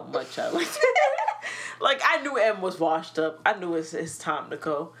know how much I liked it. Like, I knew M was washed up. I knew it's his time to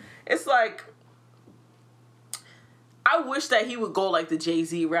go. It's like, I wish that he would go like the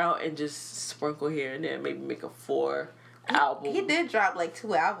Jay-Z route and just sprinkle here and there, maybe make a 4 album. He did drop like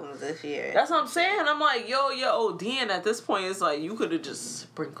 2 albums this year. That's what I'm saying. I'm like, yo, ODing at this point, it's like, you could have just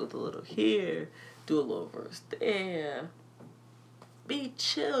sprinkled a little here, do a little verse there. Be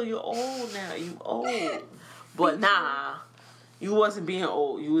chill. You're old now. You old. But nah, you wasn't being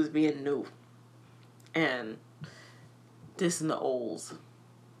old. You was being new. And this in the olds.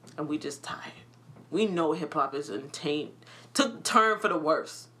 And we just tired. We know hip-hop is took a turn for the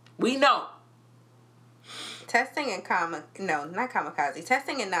worse. We know. Testing and not Kamikaze.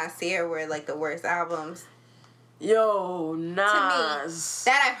 Testing and Nasir were like the worst albums. Yo, Nas. To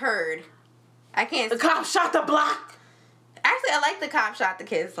me, that I've heard. I can't. The cop shot the block. Actually, I like the Cop Shot the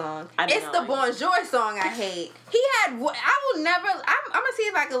Kid song. It's the like Bonjour song I hate. He had, I will never, I'm going to see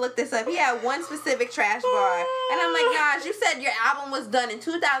if I can look this up. He had one specific trash bar. And I'm like, Nas, you said your album was done in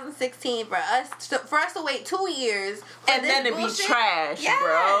 2016 for us to wait 2 years. And then it be trash,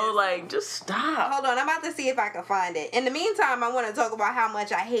 bro. Like, just stop. Hold on, I'm about to see if I can find it. In the meantime, I want to talk about how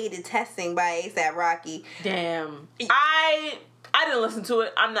much I hated Testing by A$AP Rocky. Damn. I didn't listen to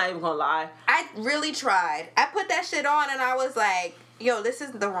it. I'm not even gonna lie. I really tried. I put that shit on and I was like, yo, this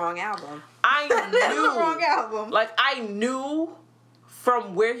is the wrong album. I knew. This is the wrong album. Like, I knew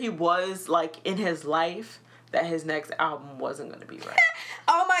from where he was, like, in his life, that his next album wasn't gonna be right.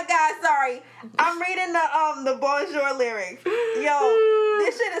 Oh my God, sorry. I'm reading the Bonjour lyrics. Yo,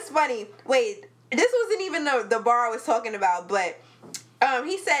 this shit is funny. Wait, this wasn't even the bar I was talking about, but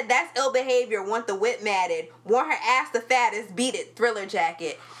he said, that's ill behavior, want the whip matted, want her ass the fattest, beat it, Thriller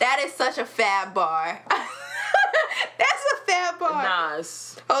jacket. That is such a fab bar. That's a fab bar.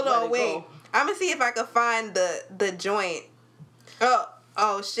 Nas. Hold on, wait. Go. I'm gonna see if I can find the joint.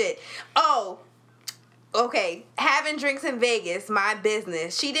 Oh shit. Oh, okay. Having drinks in Vegas, my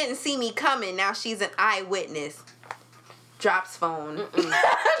business. She didn't see me coming, now she's an eyewitness. Drops phone.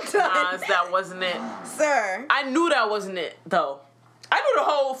 Nas, that wasn't it. Sir. I knew that wasn't it, though. I knew the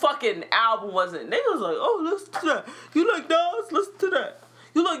whole fucking album wasn't. Niggas was like, oh, listen to that. You like Nas? Listen to that.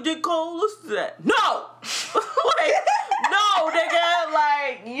 You like J. Cole? Listen to that. No! Like, no, nigga.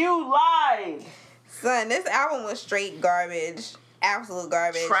 Like, you lied. Son, this album was straight garbage. Absolute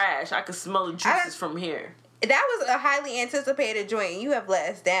garbage. Trash. I could smell the juices from here. That was a highly anticipated joint. You have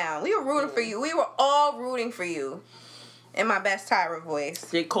let us down. We were rooting for you. We were all rooting for you. In my best Tyra voice.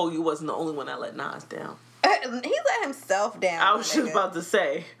 J. Cole, you wasn't the only one that let Nas down. He let himself down. I was just about to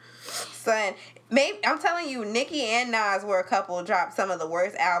say. Son, maybe I'm telling you, Nicki and Nas were a couple dropped some of the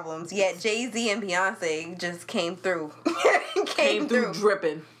worst albums, yet Jay-Z and Beyonce just came through. came through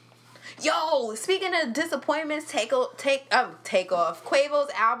dripping. Yo, speaking of disappointments, take off. Quavo's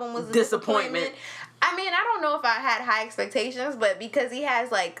album was a disappointment. I mean, I don't know if I had high expectations, but because he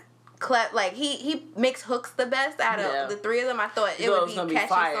has like he makes hooks the best out of the three of them, I thought it would be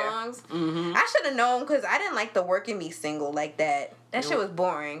catchy songs. Mm-hmm. I should have known because I didn't like the "Working Me" single like that. That shit was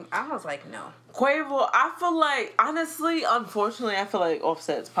boring. I was like, no. Quavo, I feel like, honestly, unfortunately, I feel like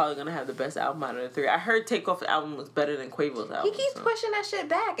Offset's probably gonna have the best album out of the three. I heard Takeoff's album was better than Quavo's album. He keeps pushing that shit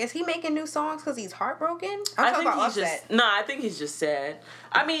back. Is he making new songs because he's heartbroken? I think he's just sad.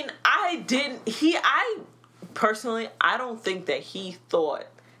 I mean, I don't think that he thought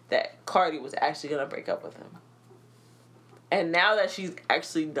that Cardi was actually gonna break up with him. And now that she's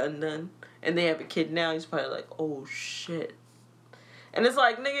actually done, and they have a kid now, he's probably like, oh shit. And it's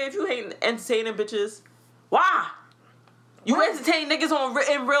like, nigga, if you hate entertaining bitches, why? You entertain niggas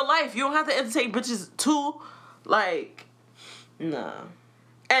in real life. You don't have to entertain bitches too. Like, nah.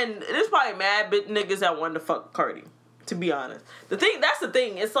 And there's probably mad niggas that wanted to fuck Cardi, to be honest. That's the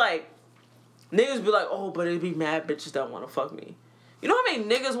thing. It's like, niggas be like, oh, but it'd be mad bitches that want to fuck me. You know how many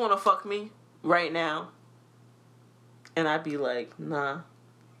niggas want to fuck me right now? And I'd be like, nah.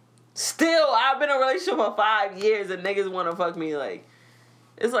 Still, I've been in a relationship for 5 years and niggas want to fuck me. Like,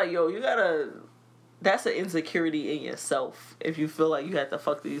 it's like, yo, that's an insecurity in yourself if you feel like you have to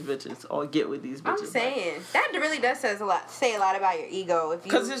fuck these bitches or get with these bitches. I'm saying, that really does say a lot about your ego.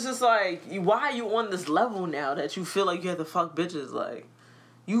 Because it's just like, why are you on this level now that you feel like you have to fuck bitches? Like,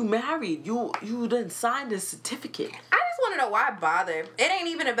 you married. You done signed a certificate. I just want to know why bother. It ain't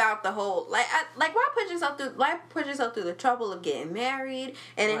even about the whole why put yourself through the trouble of getting married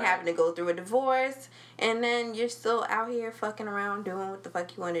and then having to go through a divorce and then you're still out here fucking around doing what the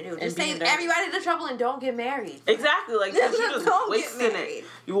fuck you want to do. Just save everybody the trouble and don't get married. Exactly, like you're just wasting it.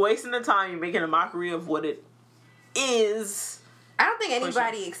 You're wasting the time. You're making a mockery of what it is. I don't think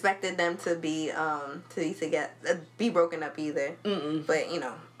anybody expected them to be be broken up either. Mm-mm. But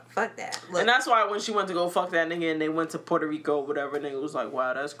fuck that. Look. And that's why when she went to go fuck that nigga and they went to Puerto Rico or whatever, nigga was like,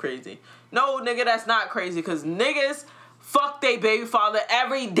 wow, that's crazy. No, nigga, that's not crazy because niggas fuck they baby father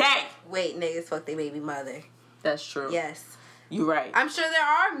every day. Wait, niggas fuck their baby mother. That's true. Yes. You're right. I'm sure there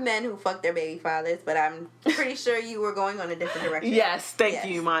are men who fuck their baby fathers, but I'm pretty sure you were going on a different direction. Yes, thank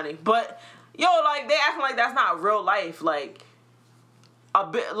you, Imani. But, yo, like, they acting like that's not real life. Like, a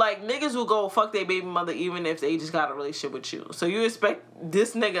bit like niggas will go fuck their baby mother even if they just got a relationship with you. So you expect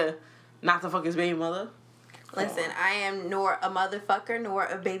this nigga not to fuck his baby mother? Listen, I am nor a motherfucker nor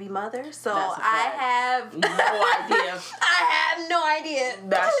a baby mother, so I have no idea. I have no idea.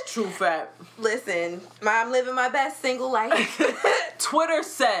 That's true fact. Listen, I'm living my best single life. Twitter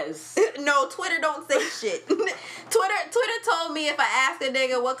says. No, Twitter don't say shit. Twitter told me if I ask a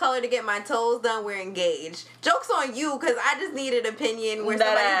nigga what color to get my toes done, we're engaged. Joke's on you, because I just need an opinion where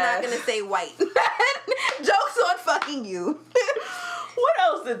somebody's not going to say white. Joke's on fucking you. What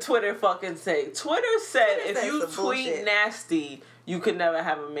else did Twitter fucking say? Twitter said if you tweet nasty, you could never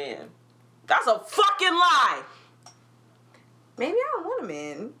have a man. That's a fucking lie. Maybe I don't want a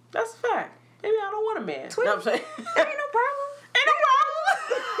man. That's a fact. Maybe I don't want a man. Twitter, no, I'm saying. Ain't no problem. Ain't no problem.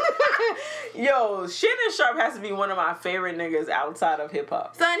 Yo, Shannon Sharp has to be one of my favorite niggas outside of hip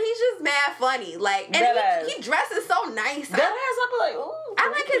hop. Son, he's just mad funny. Like, and he dresses so nice. That ass, I be like, ooh. I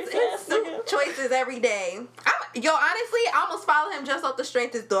like his suit choices every day. Honestly, I almost followed him just off the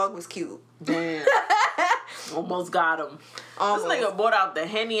strength his dog was cute. Damn. Almost got him. Almost. This nigga brought out the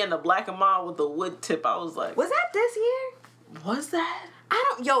Henny and the Black and Mild with the wood tip. I was like, was that this year? Was that?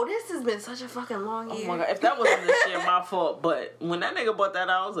 This has been such a fucking long year. Oh my God. If that wasn't this year, my fault. But when that nigga bought that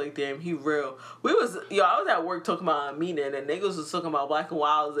out, I was like, damn, he real. I was at work talking about a meeting and niggas was talking about Black and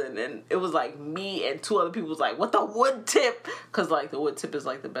Wilds and it was like me and two other people was like, what the wood tip? Because like the wood tip is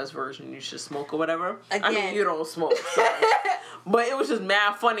like the best version you should smoke or whatever. Again. I mean, you don't smoke. So. But it was just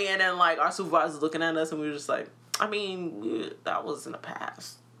mad funny and then like our supervisor was looking at us and we were just like, I mean, that was in the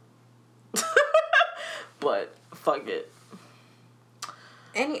past. But fuck it.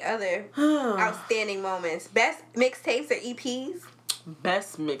 Any other outstanding moments? Best mixtapes or EPs?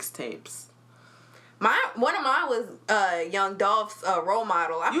 Best mixtapes. One of mine was Young Dolph's Role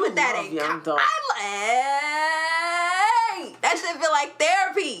Model. I put that in Young Dolph. That should feel like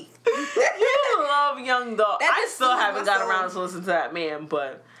therapy. You love Young Dolph. I still haven't got around to listen to that man,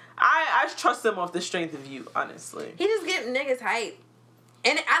 but I trust him off the strength of you, honestly. He just getting niggas hype.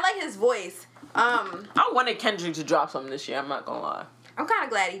 And I like his voice. I wanted Kendrick to drop something this year, I'm not gonna lie. I'm kind of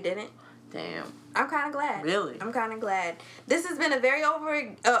glad he didn't. Damn. I'm kind of glad. Really? I'm kind of glad. This has been a very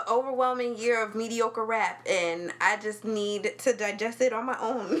overwhelming year of mediocre rap, and I just need to digest it on my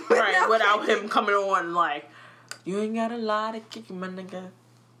own. Right, without him coming on like, you ain't got a lot of kicking, my nigga.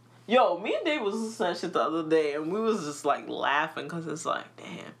 Yo, me and Dave was listening to that shit the other day, and we was just like laughing because it's like,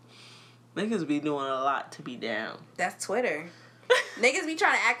 damn, niggas be doing a lot to be down. That's Twitter. Niggas be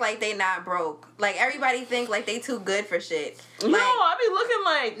trying to act like they not broke. Like, everybody think like they too good for shit. Like, no, I be looking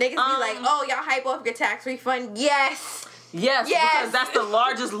like... Niggas be like, oh, y'all hype off your tax refund. Yes, because that's the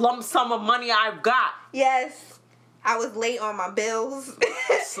largest lump sum of money I've got. yes. I was late on my bills.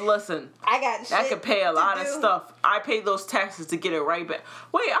 So listen, I got shit I could pay a lot to of do. stuff. I paid those taxes to get it right back.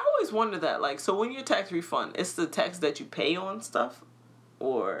 Wait, I always wonder that. Like, so when your tax refund, it's the tax that you pay on stuff?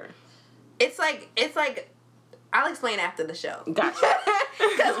 Or... It's like... I'll explain after the show. Gotcha.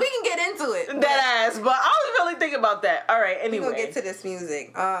 Because we can get into it. That ass, but I was really thinking about that. All right, anyway. We're gonna get to this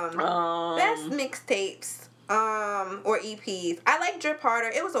music. Best mixtapes, or EPs. I like Drip Harder.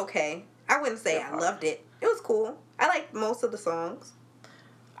 It was okay. I wouldn't say I loved it. It was cool. I liked most of the songs.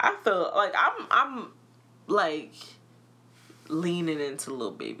 I feel like I'm like leaning into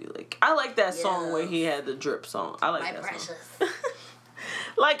Lil Baby. Like, I like that song where he had the drip song. I like that song.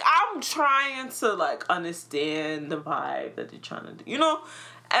 Like, I'm trying to, like, understand the vibe that they're trying to do. You know?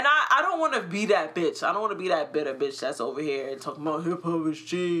 And I don't want to be that bitch. I don't want to be that bitter bitch that's over here talking about hip-hop has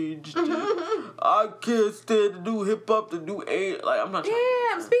changed. I can't stand to do hip-hop to do A. Like, I'm not trying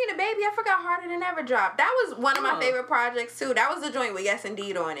Damn, speaking of Baby, I forgot Harder Than Ever dropped. That was one of my favorite projects, too. That was the joint with Yes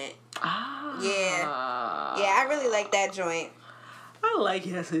Indeed on it. Ah. Yeah, I really like that joint. I like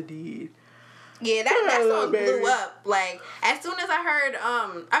Yes Indeed. Yeah, that song blew up. Like, as soon as I heard,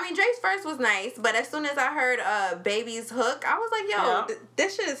 I mean, Drake's verse was nice, but as soon as I heard Baby's hook, I was like, yo,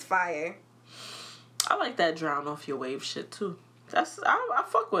 this shit is fire. I like that drown off your wave shit, too. I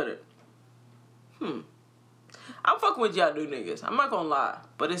fuck with it. I'm fucking with y'all new niggas. I'm not gonna lie.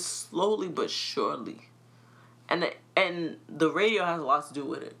 But it's slowly but surely. And the radio has a lot to do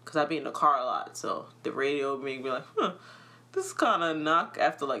with it. Because I be in the car a lot, so the radio make me like, this is kind of knock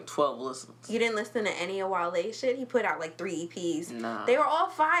after like 12 listens. You didn't listen to any of Wale shit? He put out like 3 EPs. Nah. They were all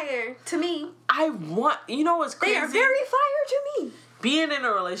fire to me. You know what's crazy? They are very fire to me. Being in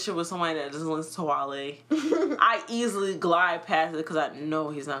a relationship with somebody that doesn't listen to Wale, I easily glide past it because I know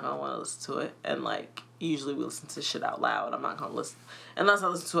he's not going to want to listen to it. And like, usually we listen to shit out loud. I'm not going to listen. Unless I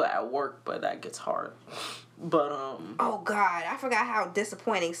listen to it at work, but that gets hard. But, oh, God. I forgot how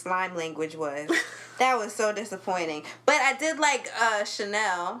disappointing Slime Language was. That was so disappointing. But I did like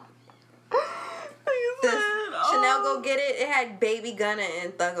Chanel. Chanel Go Get It. It had Baby Gunna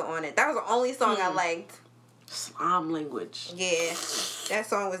and Thugger on it. That was the only song I liked. Slime Language. Yeah. That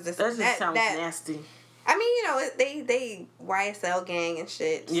song was That just sounds nasty. I mean, you know, they YSL gang and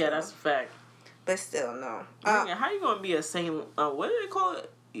shit. So. Yeah, that's a fact. But still, no. How you going to be a Saint... what do they call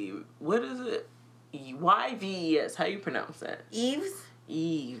it? What is it? YVES. How you pronounce that? Eves?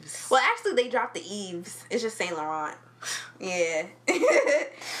 Eves. Well, actually, they dropped the Eves. It's just Saint Laurent. Yeah.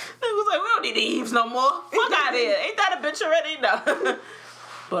 It was like, we don't need the Eves no more. Fuck out of here. Ain't that a bitch already? No.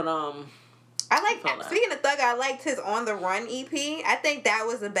 But, speaking of Thug, I liked his On the Run EP. I think that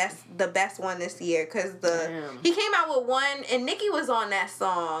was the best one this year because he came out with one and Nicki was on that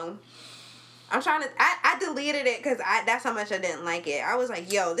song. I'm trying to. I deleted it because that's how much I didn't like it. I was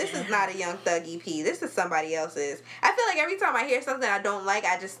like, yo, this is not a Young Thug EP. This is somebody else's. I feel like every time I hear something I don't like,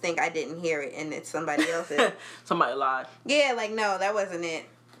 I just think I didn't hear it and it's somebody else's. Somebody lied. Yeah, like, no, that wasn't it.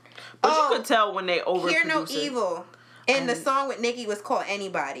 But you could tell when they overproduce Hear No Evil. And the song with Nicki was called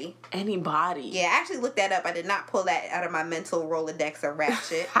Anybody. Anybody. Yeah, I actually looked that up. I did not pull that out of my mental Rolodex of rap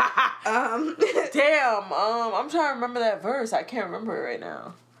shit. Damn. I'm trying to remember that verse. I can't remember it right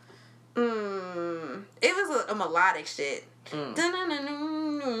now. It was a melodic shit.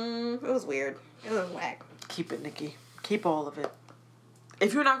 It was weird. It was whack. Keep it, Nicki. Keep all of it.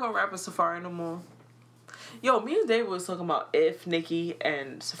 If you're not gonna rap with Safari no more. Yo, me and Dave was talking about if Nicki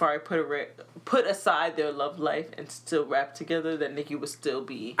and Safari put aside their love life and still rap together, then Nicki would still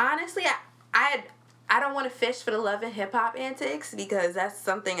be. Honestly, I don't want to fish for the love and hip hop antics because that's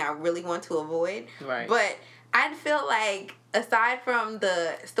something I really want to avoid. Right. But I'd feel like aside from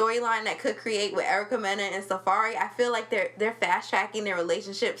the storyline that could create with Erica Mena and Safari, I feel like they're fast tracking their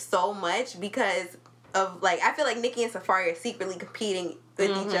relationship so much because of like I feel like Nicki and Safari are secretly competing with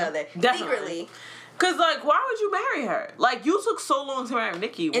each other. Definitely. Secretly. Cause like, why would you marry her? Like, you took so long to marry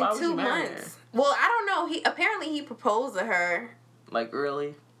Nicki. Why would you marry her? 2 months. Well, I don't know. He proposed to her. Like,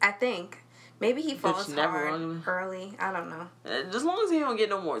 really? I think. Maybe he falls never hard on- early. I don't know. As long as he don't get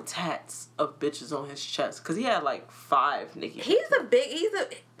no more tats of bitches on his chest, because he had like 5 Nicki. She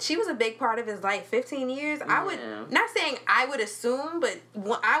was a big part of his life. 15 years. I would, Yeah. not saying I would assume, but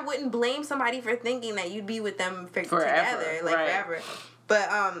I wouldn't blame somebody for thinking that you'd be with them Forever, together, like right. forever. But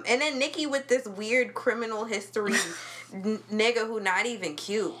and then Nicki with this weird criminal history nigga who not even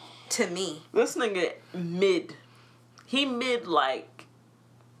cute to me. This nigga mid. He mid like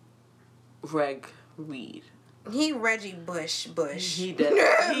Reg Reed. He Reggie Bush. He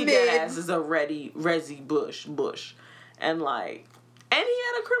dead ass is a Reggie Bush. And like, and he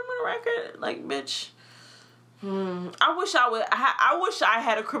had a criminal record. Like, bitch. I wish I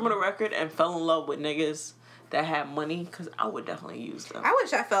had a criminal record and fell in love with niggas that had money, because I would definitely use them. I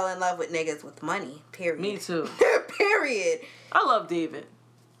wish I fell in love with niggas with money. Period. Me too. Period. I love David,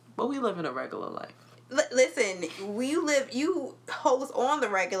 but we live in a regular life. Listen, you hoes on the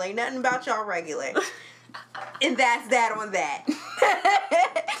regular, ain't nothing about y'all regular. And that's that on that.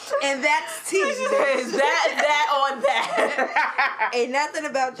 And that's tea. Is that on that? Ain't nothing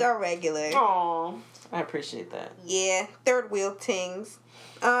about y'all regular. Aw, I appreciate that. Yeah, third wheel tings.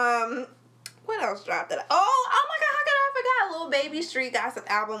 What else dropped it? Oh my god, how could I forgot? Lil Baby Street Gossip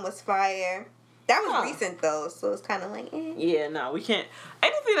album was fire. That was recent though, so it's kind of like, eh. Yeah, no, we can't.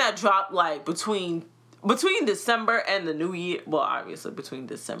 Anything that dropped like between December and the New Year. Well, obviously between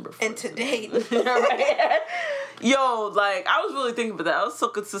December 1st And today. right? Yo, like I was really thinking about that. I was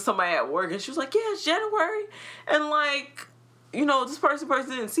talking to somebody at work, and she was like, "Yeah, it's January," and like, you know, this person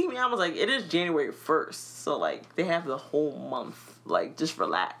didn't see me. I was like, "It is January 1st, so like they have the whole month. Like, just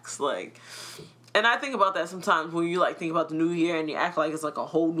relax, like." And I think about that sometimes when you like think about the new year and you act like it's like a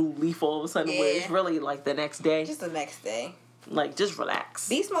whole new leaf all of a sudden, where it's really like the next day. Just the next day. Like, just relax.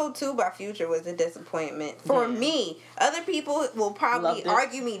 Beast Mode 2 by Future was a disappointment for me. Other people will probably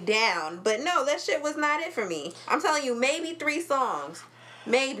argue me down, but no, that shit was not it for me. I'm telling you, maybe 3 songs.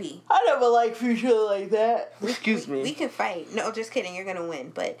 Maybe. I never liked Future like that. Excuse me. We can fight. No, just kidding. You're gonna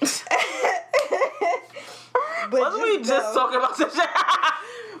win, but. Wasn't we just talking about this shit?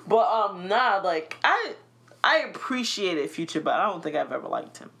 But nah, like I appreciated Future, but I don't think I've ever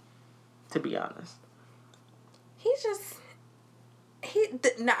liked him, to be honest. He's just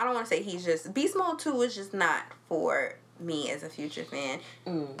no, I don't want to say he's just Beast Mode 2 is just not for me as a Future fan.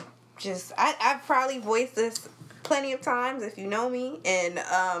 Just I've probably voiced this plenty of times if you know me, and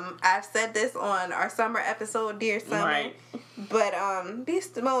I've said this on our summer episode, Dear Summer. Right. But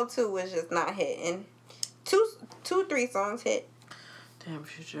Beast Mode 2 was just not hitting. 3 songs hit. Damn,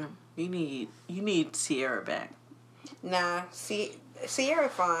 Future. You need Sierra back. Nah, Sierra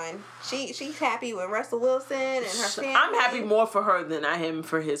fine. She's happy with Russell Wilson and her family. I'm happy more for her than I am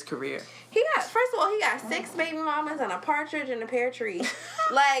for his career. First of all, he got 6 baby mamas and a partridge and a pear tree.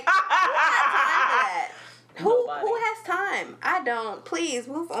 Like, who has time for that? Who has time? I don't. Please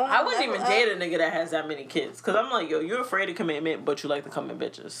move on. I wouldn't even date a nigga that has that many kids, because I'm like, yo, you're afraid of commitment, but you like to come in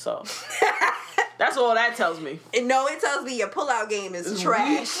bitches. So that's all that tells me. No, it tells me your pullout game is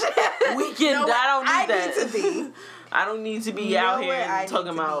trash. Weekend, No, I don't need I that. need to be. I don't need to be out here I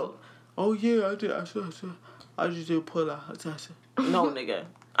talking need to about. Oh yeah, I did. I just did pull out. No, nigga.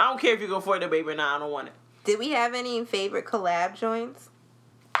 I don't care if you go for it, baby, or not. I don't want it. Did we have any favorite collab joints?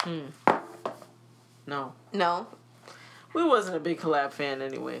 No. No. We wasn't a big collab fan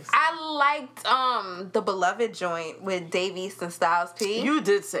anyways. I liked the Beloved joint with Dave East and Styles P. You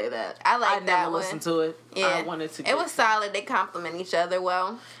did say that. I like that never one. listened to it. Yeah. I wanted to. It was solid. They complement each other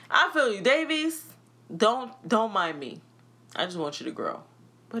well. I feel you, Davies. Don't mind me. I just want you to grow.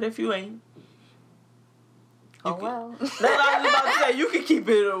 But if you ain't, well. that's what I was about to say. You can keep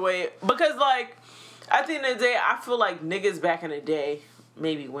it away, because like at the end of the day, I feel like niggas back in the day,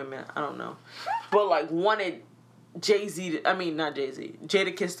 maybe women, I don't know, but like wanted Jay-Z. Not Jay-Z.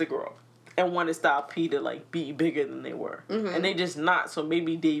 Jadakiss to grow, and wanted Styles P to like be bigger than they were, and they just not. So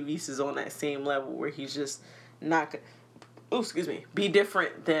maybe Dave East is on that same level where he's just not. Be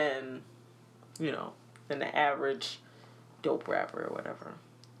different than, than the average dope rapper or whatever.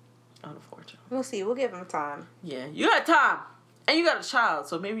 Unfortunately. We'll see. We'll give him time. Yeah, you got time, and you got a child,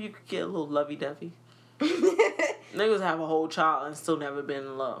 so maybe you could get a little lovey-dovey. Niggas have a whole child and still never been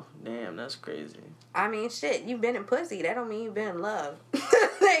in love. Damn, that's crazy. I mean, shit, you've been in pussy. That don't mean you've been in love.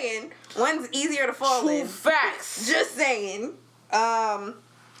 Saying one's easier to fall in. True facts. Just saying.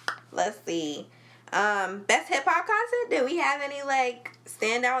 Let's see. Best hip hop concert? Did we have any like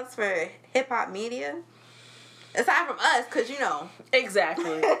standouts for hip hop media? Aside from us, cause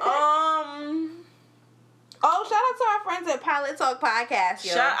Exactly. Oh, shout out to our friends at Pilot Talk Podcast,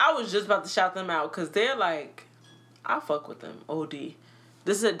 yo. I was just about to shout them out because they're like, I fuck with them. OD.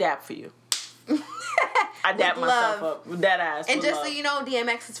 This is a dap for you. I dap myself up with that ass. And just love. so you know,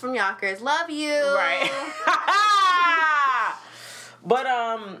 DMX is from Yonkers. Love you. Right. But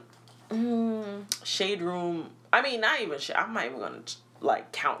Shade Room. I mean, not even. I'm not even gonna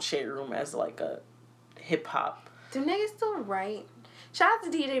like count Shade Room as like a hip hop. Do niggas still write? Shout out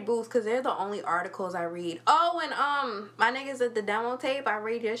to DJ Booth because they're the only articles I read. Oh, and my niggas at the demo tape, I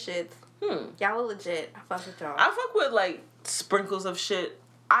read your shit. Y'all are legit. I fuck with y'all. I fuck with like sprinkles of shit.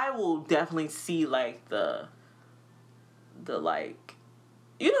 I will definitely see like the like,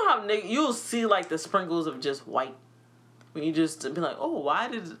 you know how you'll see like the sprinkles of just white. When you just be like, oh, why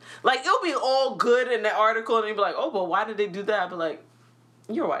did... Like, it'll be all good in the article, and you'll be like, oh, but why did they do that? I'll be like,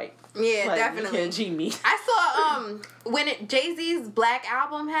 you're white. Yeah, like, definitely. You can't G me. I saw, when Jay-Z's Black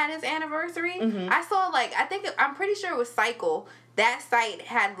Album had his anniversary, I saw, like, I'm pretty sure it was Cycle. That site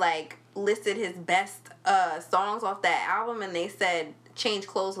had, like, listed his best songs off that album, and they said Change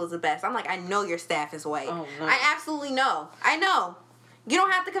Clothes was the best. I'm like, I know your staff is white. Oh, no. I absolutely know. I know. You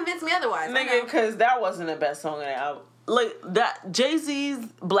don't have to convince me otherwise. Nigga, because that wasn't the best song on the album. Like, that Jay-Z's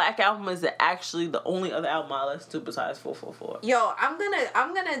Black Album is actually the only other album I listen to besides 444. Yo, I'm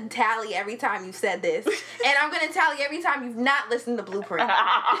gonna tally every time you said this, and I'm gonna tally every time you've not listened to Blueprint. I'm like,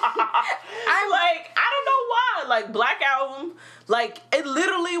 I don't know why. Like, Black Album, like, it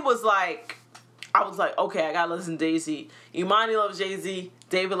literally was like, I was like, okay, I gotta listen to Jay-Z. Imani loves Jay-Z.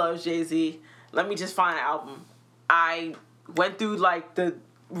 David loves Jay-Z. Let me just find an album. I went through, like, the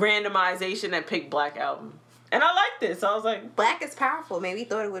randomization and picked Black Album. And I liked it, so I was like... Black is powerful. Maybe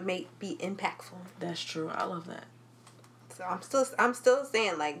thought it would be impactful. That's true. I love that. So I'm still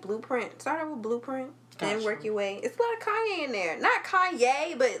saying, like, Blueprint. Start out with Blueprint and work your way. It's a lot of Kanye in there. Not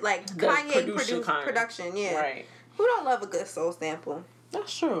Kanye, but, like, the Kanye produced production. Yeah. Right. Who don't love a good soul sample?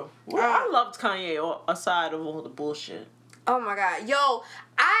 That's true. Well, I loved Kanye aside of all the bullshit. Oh my God. Yo,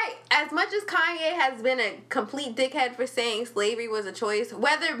 as much as Kanye has been a complete dickhead for saying slavery was a choice,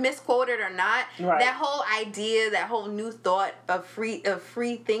 whether misquoted or not, that whole idea, that whole new thought of free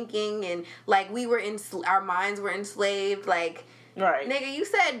thinking and like our minds were enslaved, like, right. Nigga, you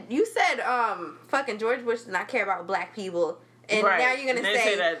said fucking George Bush did not care about black people. And now you're gonna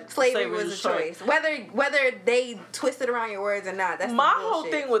say that slavery was a choice. Whether they twisted around your words or not, that's my whole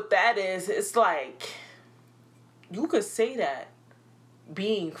thing with that is it's like you could say that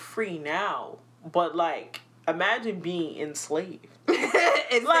being free now, but like imagine being enslaved. And like,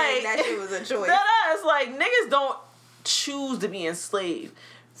 saying that shit was a choice. That like niggas don't choose to be enslaved.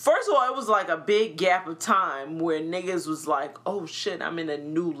 First of all, it was like a big gap of time where niggas was like, oh shit, I'm in a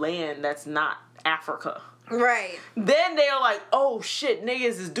new land that's not Africa. Right. Then they are like, oh shit,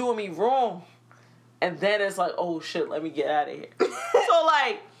 niggas is doing me wrong. And then it's like, oh shit, let me get out of here. So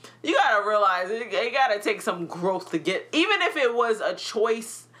like, you gotta realize, it gotta take some growth to get, even if it was a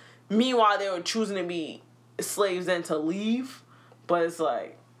choice, meanwhile they were choosing to be slaves and to leave. But it's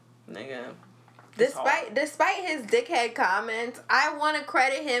like, nigga. Despite his dickhead comments, I want to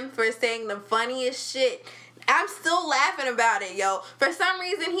credit him for saying the funniest shit. I'm still laughing about it, yo. For some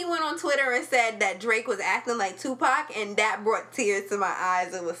reason, he went on Twitter and said that Drake was acting like Tupac, and that brought tears to my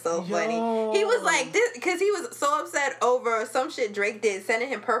eyes. It was so funny. He was like, this, because he was so upset over some shit Drake did, sending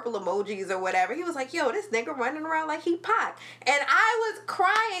him purple emojis or whatever. He was like, yo, this nigga running around like he Pac. And I was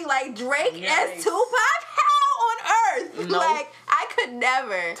crying like, Drake as Tupac? How on earth? No. Like, I could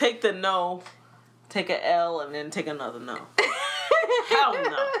never. Take the no, take a L, and then take another no. Hell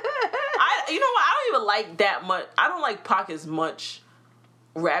no. You know what? I don't even like that much. I don't like Pac as much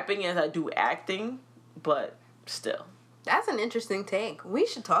rapping as I do acting, but still. That's an interesting take. We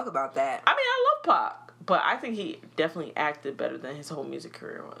should talk about that. I mean, I love Pac, but I think he definitely acted better than his whole music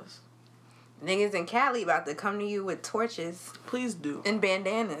career was. Niggas in Cali about to come to you with torches. Please do. And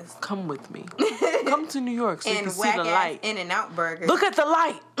bandanas. Come with me. Come to New York so you can see the light. In-N-Out burgers. Look at the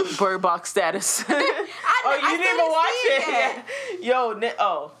light. Bird Box status. You didn't even watch it. Yeah.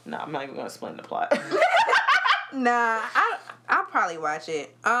 No, I'm not even gonna explain the plot. Nah, I'll probably watch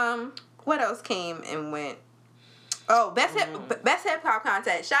it. What else came and went? Oh, best hip hop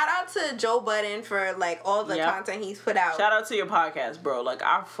content. Shout out to Joe Budden for like all the content he's put out. Shout out to your podcast, bro. Like,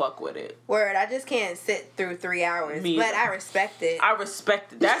 I fuck with it. Word, I just can't sit through 3 hours, but I respect it. I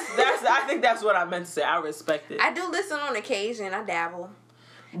respect it. That's I think that's what I meant to say. I respect it. I do listen on occasion. I dabble.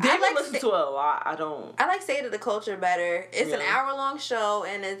 I listen to it a lot. I don't. I like State of the Culture better. It's an hour-long show,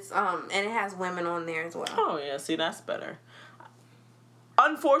 and it's and it has women on there as well. Oh yeah, see, that's better.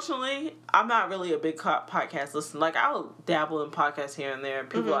 Unfortunately, I'm not really a big podcast listener. Like, I'll dabble in podcasts here and there,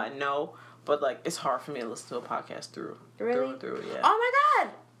 people I know, but like, it's hard for me to listen to a podcast through. Really? Through and through, yeah. Oh my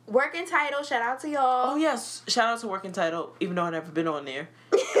God! Working Title, shout out to y'all. Oh yes, shout out to Working Title, even though I've never been on there.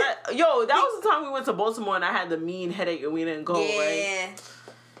 Yo, that was the time we went to Baltimore and I had the mean headache and we didn't go, right?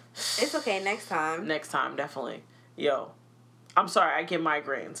 It's okay, next time. Next time, definitely. Yo, I'm sorry, I get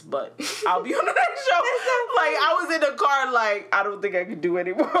migraines, but I'll be on the next show. Like, I was in the car, like, I don't think I can do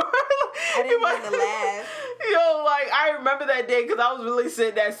anymore. I didn't want to laugh. Yo, like, I remember that day because I was really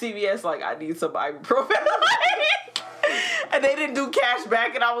sitting at CVS, like, I need some ibuprofen. And they didn't do cash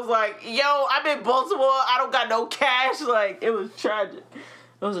back, and I was like, yo, I'm in Baltimore, I don't got no cash. Like, it was tragic.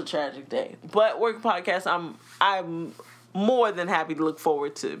 It was a tragic day. But Working Podcast, I'm more than happy to look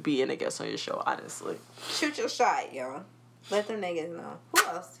forward to being a guest on your show, honestly. Shoot your shot, yo. Let them niggas know. Who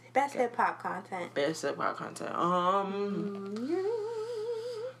else? Best hip-hop content. Best hip-hop content.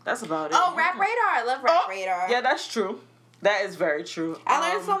 That's about it. Oh, Rap Radar. I love Rap Radar. Yeah, that's true. That is very true.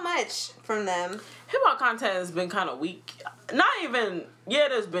 I learned so much from them. Hip-hop content has been kind of weak. Not even... Yeah,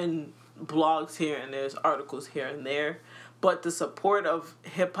 there's been blogs here and there's articles here and there. But the support of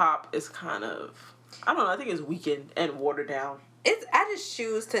hip-hop is kind of... I don't know. I think it's weakened and watered down. I just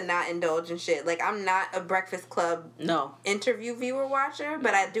choose to not indulge in shit. Like, I'm not a Breakfast Club interview viewer watcher,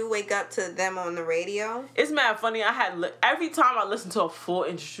 but I do wake up to them on the radio. It's mad funny. Every time I listen to a full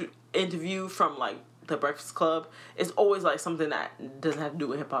interview from, like, the Breakfast Club, it's always, like, something that doesn't have to do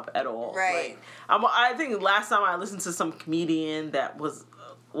with hip-hop at all. Right. Like, I think last time I listened to some comedian that was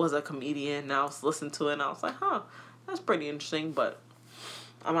a comedian, and I was listening to it, and I was like, huh, that's pretty interesting, but...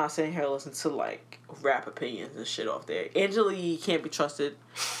 I'm not sitting here listening to, like, rap opinions and shit off there. Angela Yee can't be trusted.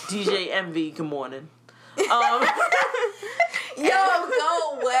 DJ MV, good morning. Yo, go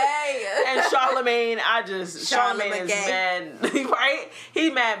away. And Charlamagne, Charlamagne is mad, right? He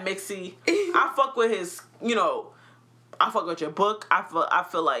mad mixy. I fuck with his, I fuck with your book. I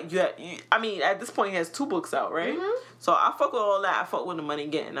feel like I mean, at this point, he has 2 books out, right? Mm-hmm. So I fuck with all that. I fuck with the money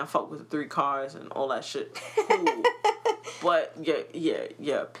getting. I fuck with the 3 cars and all that shit. Cool. But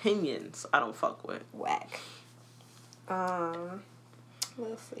your opinions, I don't fuck with. Whack.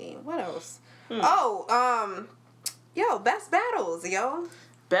 Let's see. What else? Oh, yo, best battles, yo.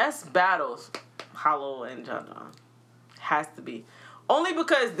 Best battles, Hollow and John John. Has to be. Only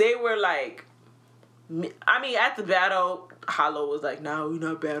because they were like, I mean, at the battle, Hollow was like, nah, we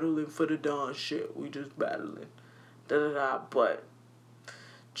not battling for the Don shit. We just battling. Da-da-da. But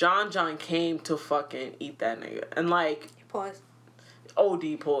John John came to fucking eat that nigga. And like... Pause.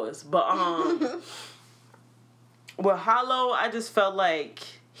 OD pause. But, with Hollow, I just felt like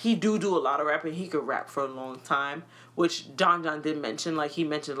he do a lot of rapping. He could rap for a long time. Which John John did mention. Like, he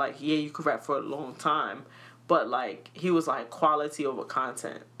mentioned, like, yeah, you could rap for a long time. But, like, he was like, quality over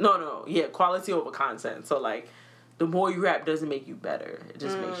content. No. Yeah, quality over content. So, like, the more you rap doesn't make you better. It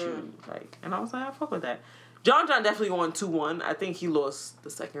just makes you, like... And I was like, I fuck with that. John John definitely won 2-1. I think he lost the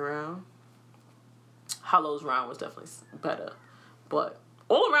second round. Hollow's round was definitely better. But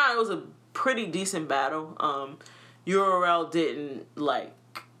all around, it was a pretty decent battle. URL didn't, like...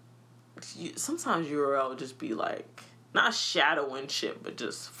 Sometimes URL would just be, like... Not shadowing shit, but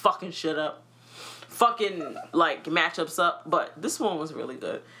just fucking shit up. Fucking, like, matchups up. But this one was really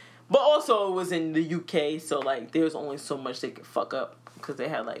good. But also, it was in the UK, so, like, there was only so much they could fuck up. Because they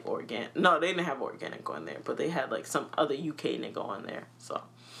had, like, Organic. No, they didn't have Organic on there. But they had, like, some other UK nigga on there. So,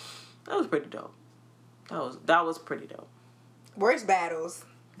 that was pretty dope. That was pretty dope. Worst battles.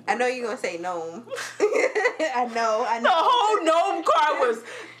 I know you're going to say Gnome. I know. The whole Gnome card was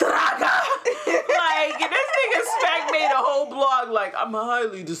Draga. Like, this nigga Spec made a whole blog like, I'm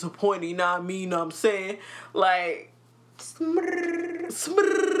highly disappointed, you know what I mean? You know what I'm saying? Like,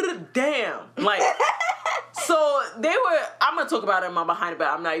 damn. Like, so they were, I'm going to talk about it in my behind it, but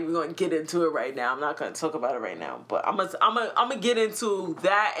I'm not even going to get into it right now. I'm not going to talk about it right now. But I'm gonna get into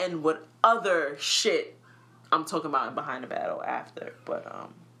that and what other shit I'm talking about in behind the battle after. But,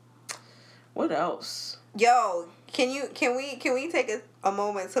 what else? Yo, can we take a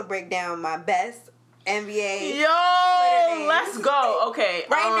moment to break down my best NBA? Yo, let's go. Okay.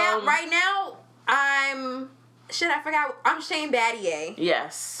 Right now, I'm Shane Battier.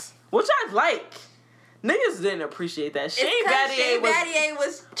 Yes. Which I like. Niggas didn't appreciate that. Shane Battier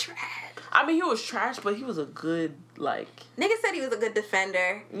was trash. I mean, he was trash, but he was a good, like... Niggas said he was a good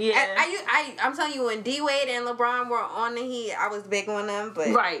defender. Yeah. I'm telling you, when D-Wade and LeBron were on the Heat, I was big on them, but...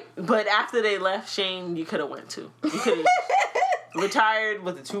 Right. But after they left, Shane, you could have went to. You could have retired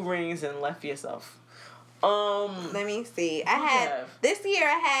with the 2 rings and left yourself. Let me see. This year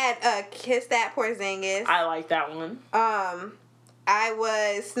I had Kiss That Porzingis. I like that one. I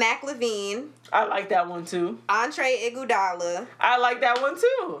was Snack Levine. I like that one too. Andre Iguodala. I like that one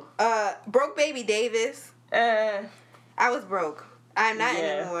too. Broke Baby Davis. I was broke. I'm not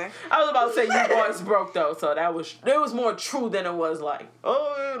anymore. I was about to say you was broke though, so it was more true than it was like,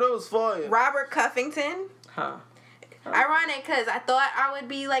 oh yeah, that was fun. Robert Cuffington. Huh. Ironic, because I thought I would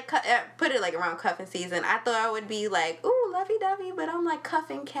be like, put it like around cuffing season. I thought I would be like, ooh, lovey-dovey, but I'm like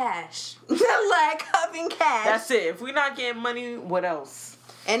cuffing cash. Like cuffing cash. That's it. If we not getting money, what else?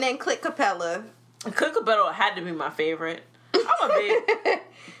 And then Click Capella. Click Capella had to be my favorite. I'm a big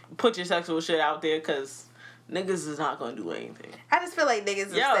put your sexual shit out there because niggas is not gonna do anything. I just feel like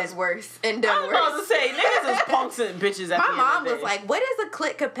niggas have said worse and done worse. I was about to say, niggas is punks and bitches at My the end mom of the day. was like, what is a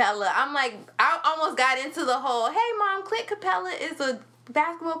Click Capella? I'm like, I almost got into the whole, hey mom, Click Capella is a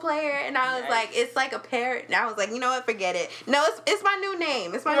basketball player. And I was like, it's like a parrot. And I was like, you know what, forget it. No, it's my new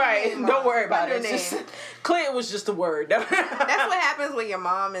name. It's my new name, Mom. Don't worry about it. Clint was just a word. That's what happens when your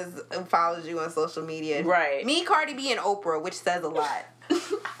mom follows you on social media. Right. Me, Cardi B, and Oprah, which says a lot.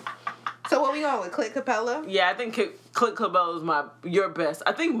 So what we going with, Click Capella? Yeah, I think Click Capella was your best.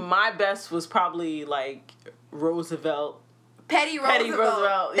 I think my best was probably like Roosevelt. Petty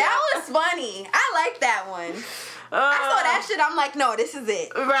Roosevelt. Yeah. That was funny. I like that one. I saw that shit. I'm like, no, this is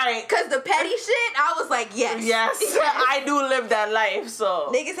it. Right. Because the petty shit, I was like, yes. Yes. I do live that life, so.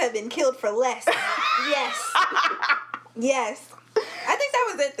 Niggas have been killed for less. Yes. Yes. I think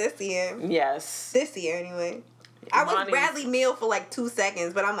that was it this year. Yes. This year, anyway. I was Bradley Meal for like 2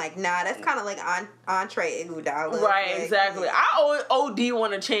 seconds, but I'm like, nah, that's kind of like entree Iguodala. Right, like, exactly. Yeah. I OD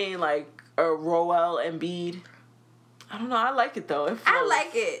want to chain like a Roel Embiid. I don't know. I like it though. I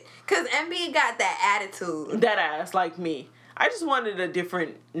like it because Embiid got that attitude. That ass, like me. I just wanted a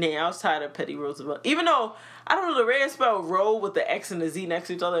different name outside of Petty Roosevelt. Even though, I don't know, the way I spell Ro with the X and the Z next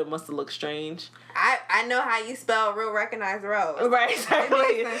to each other, it must have looked strange. I know how you spell real recognize Ro. Right, exactly.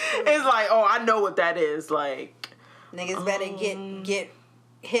 It's like, oh, I know what that is. Like, niggas better get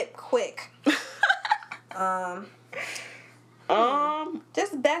hip quick.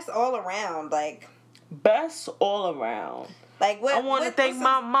 Just best all around, like. Best all around. Like what? I want to thank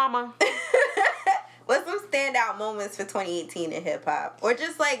my mama. What's some standout moments for 2018 in hip hop, or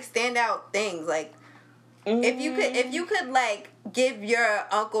just like standout things? Like if you could like give your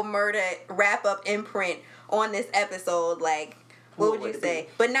Uncle Murder wrap up imprint on this episode, like what would you say?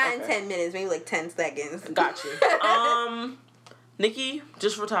 But not in 10 minutes, maybe like 10 seconds. Got you. Nikki,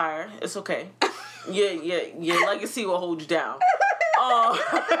 just retire. It's okay. Your legacy will hold you down.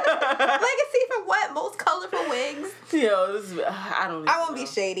 Legacy for what? Most colorful wigs? Yo, I don't know. I won't be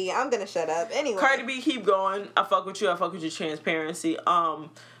shady. I'm gonna shut up. Anyway. Cardi B, keep going. I fuck with you. I fuck with your transparency.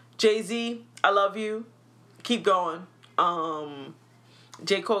 Jay-Z, I love you. Keep going.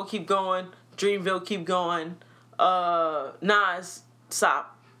 J. Cole, keep going. Dreamville, keep going. Nas,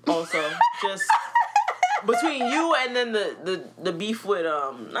 stop. Also, just between you and then the beef with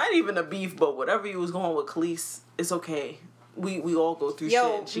not even the beef, but whatever you was going with Khalees, it's okay. We all go through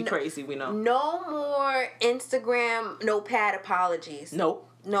shit. She crazy, we know. No more Instagram notepad apologies. Nope.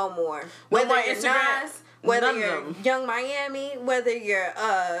 No more. Whether Whether you're Instagram, Nas, whether none of you're them. Young Miami, whether you're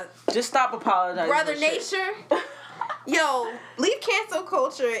Just stop apologizing. Brother for shit. Nature. Yo, leave cancel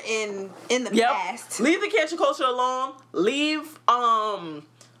culture in the past. Leave the cancel culture alone. Leave stop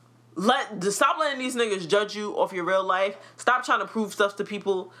letting these niggas judge you off your real life. Stop trying to prove stuff to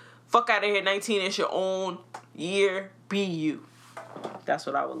people. Fuck out of here. 19 is your own year. Be you. That's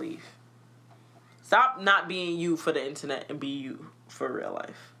what I would leave. Stop not being you for the internet and be you for real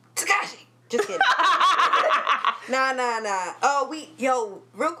life. Tekashi. Just kidding. Nah. Oh,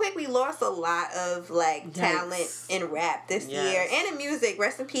 real quick, we lost a lot of like talent in rap this year and in music.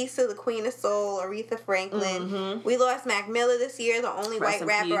 Rest in peace to the Queen of Soul, Aretha Franklin. Mm-hmm. We lost Mac Miller this year, the only white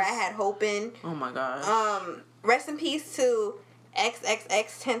rapper I had hoping. Oh my gosh. Rest in peace to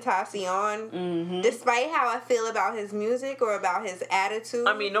XXX Tentacion. Mm-hmm. Despite how I feel about his music or about his attitude,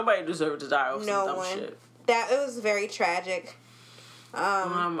 I mean, nobody deserved to die off some dumb shit. It was very tragic.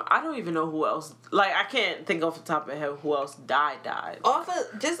 I don't even know who else. Like, I can't think off the top of my head who else died. Off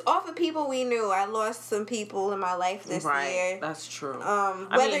of people we knew. I lost some people in my life this year. That's true.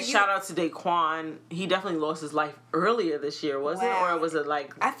 Shout out to Daquan. He definitely lost his life earlier this year, wasn't it? Or was it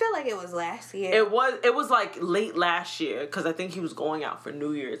like? I feel like it was last year. It was like late last year because I think he was going out for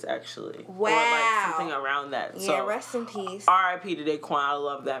New Year's actually. Wow. Or like something around that. Yeah. So, rest in peace. R.I.P. to Daquan. I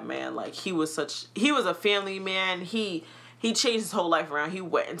love that man. Like he was a family man. He changed his whole life around. He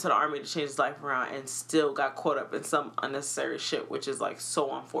went into the army to change his life around and still got caught up in some unnecessary shit, which is like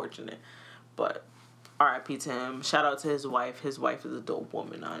so unfortunate. But R.I.P. to him. Shout out to his wife. His wife is a dope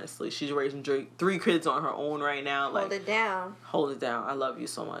woman, honestly. She's raising 3 kids on her own right now. Like, hold it down. Hold it down. I love you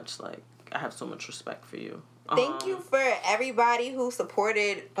so much. Like, I have so much respect for you. Thank you for everybody who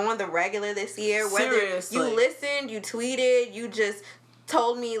supported on the regular this year. Whether seriously. you listened, you tweeted, you just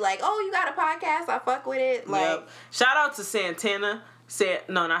told me like, oh, you got a podcast, I fuck with it. Like, yep. Shout out to Santana.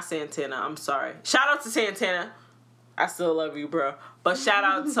 No, not Santana. I'm sorry. Shout out to Santana. I still love you, bro. But shout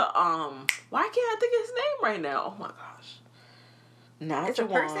out to why can't I think of his name right now? Oh my gosh. Not it's Juwan. A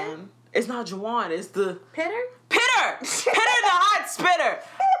person? It's not Juwan. It's the Pitter the hot spitter.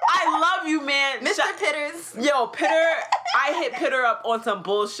 I love you, man. Mr. Pitters. Yo, Pitter. I hit Pitter up on some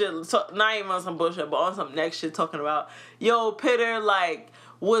bullshit. So, not even on some bullshit, but on some next shit talking about, yo, Pitter, like,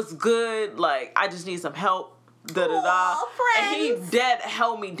 what's good? Like, I just need some help. And he dead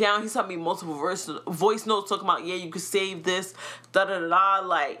held me down. He sent me multiple voice notes talking about, yeah, you could save this.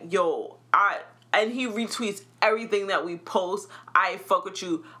 Like, yo, and he retweets everything that we post. I fuck with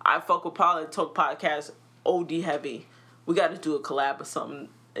you. I fuck with Pilot Talk Podcast. OD heavy. We got to do a collab or something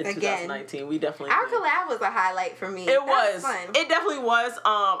in 2019. We definitely our collab was a highlight for me. It was fun. It definitely was.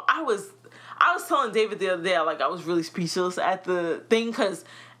 I was telling David the other day, like, I was really speechless at the thing because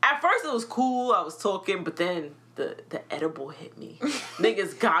at first it was cool. I was talking, but then the edible hit me.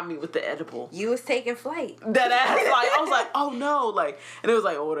 Niggas got me with the edible. You was taking flight. That ass, like, I was like, oh no, like, and it was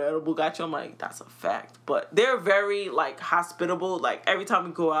like, oh, the edible got you. I'm like, that's a fact. But they're very, like, hospitable. Like, every time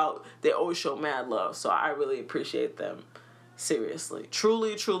we go out, they always show mad love. So I really appreciate them. Seriously.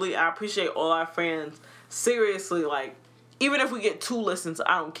 Truly, truly, I appreciate all our fans. Seriously, like, even if we get 2 listens,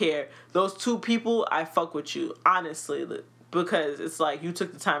 I don't care. Those 2 people, I fuck with you. Honestly, because it's like, you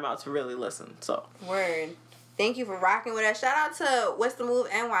took the time out to really listen. So. Word. Thank you for rocking with us. Shout out to What's the Move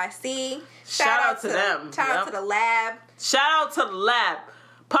NYC. Shout out to them. Shout out to the lab. Shout out to the lab.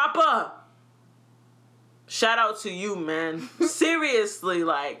 Papa. Shout out to you, man. Seriously,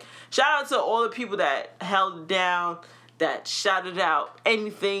 like, shout out to all the people that held down, that shouted out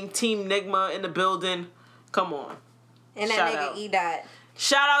anything. Team Nigma in the building. Come on. And that shout nigga out. E-Dot.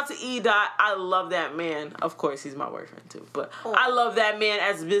 Shout out to E-Dot. I love that man. Of course, he's my boyfriend too. But I love that man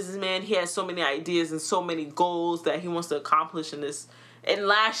as a businessman. He has so many ideas and so many goals that he wants to accomplish in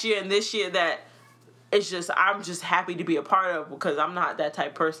last year and this year that I'm just happy to be a part of, because I'm not that type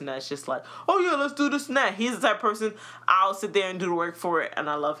of person that's just like, oh yeah, let's do this and that. He's the type of person, I'll sit there and do the work for it, and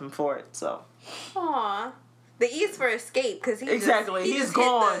I love him for it. So. Aww. The E's for escape, because he's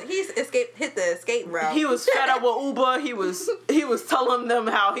gone. Hit the escape route. He was fed up with Uber. He was telling them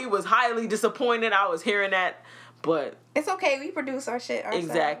how he was highly disappointed. I was hearing that, but it's okay. We produce our shit ourselves.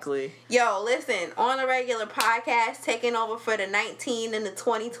 Exactly. Yo, listen, on the regular podcast, taking over for the 19 and the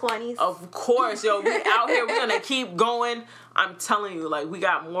 2020s. Of course, yo, we out here. We're gonna keep going. I'm telling you, like, we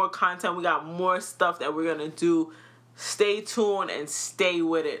got more content. We got more stuff that we're gonna do. Stay tuned and stay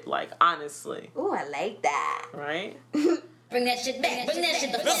with it, like, honestly. Ooh, I like that. Right? Bring that shit back. Bring that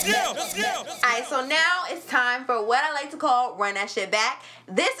shit the fuck back. Let's go. Alright, so now it's time for what I like to call Run That Shit Back.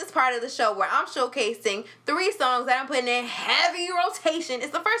 This is part of the show where I'm showcasing 3 songs that I'm putting in heavy rotation.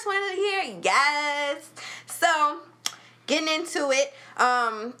 It's the first one of the year. Yes. So, getting into it,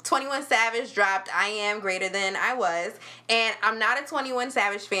 21 Savage dropped I Am Greater Than I Was. And I'm not a 21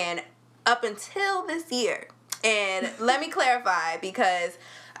 Savage fan up until this year. And let me clarify, because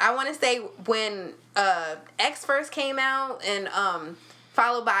I want to say when X first came out and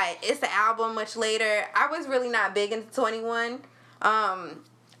followed by It's the Album much later, I was really not big into 21.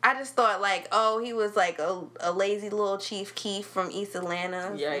 I just thought, like, oh, he was like a lazy little Chief Keef from East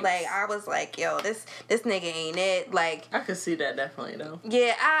Atlanta. Yikes. Like, I was like, yo, this nigga ain't it. Like, I could see that definitely, though.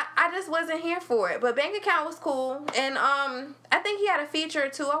 Yeah, I just wasn't here for it. But Bank Account was cool. And I think he had a feature or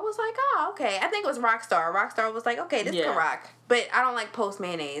 2. I was like, oh, okay. I think it was Rockstar. Rockstar was like, okay, this can rock. But I don't like Post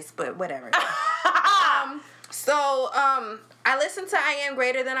Mayonnaise, but whatever. So, I listened to I Am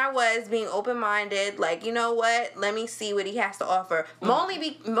Greater Than I Was, being open-minded. Like, you know what? Let me see what he has to offer.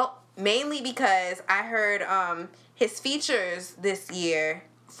 Mainly because I heard his features this year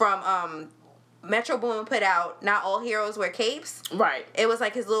from Metro Boomin put out Not All Heroes Wear Capes. Right. It was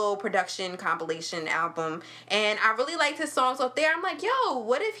like his little production compilation album. And I really liked his songs up there. I'm like, yo,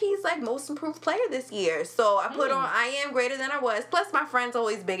 what if he's like most improved player this year? So I put on I Am Greater Than I Was. Plus my friends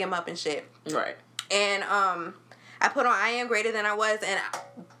always big him up and shit. Right. And I put on I Am Greater Than I Was, and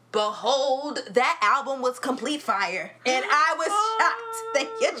behold, that album was complete fire. And I was shocked. Thank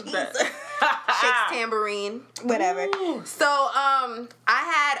you, Jesus. Shakes tambourine, whatever. Ooh. So I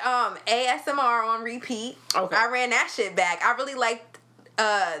had ASMR on repeat. Okay. I ran that shit back. I really liked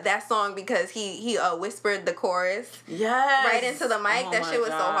that song because he whispered the chorus right into the mic. That shit was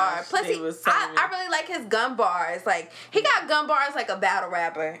so hard. Plus, I really like his gun bars. Like, he got gun bars like a battle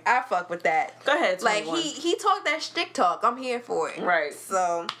rapper. I fuck with that. Go ahead, 21. Like, he talked that shtick talk. I'm here for it. Right.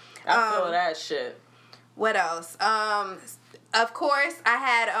 So, I feel that shit. What else? Of course, I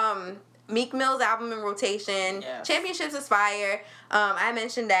had Meek Mill's album in rotation. Yes. Championships is fire. I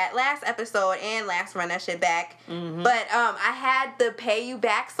mentioned that last episode and last Run That Shit Back. Mm-hmm. But I had the Pay You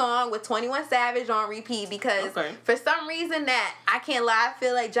Back song with 21 Savage on repeat because for some reason that I can't lie, I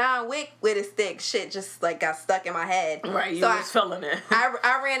feel like John Wick with his stick shit just like got stuck in my head. Right, you was feeling it.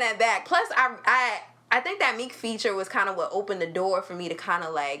 I ran that back. Plus, I think that Meek feature was kind of what opened the door for me to kind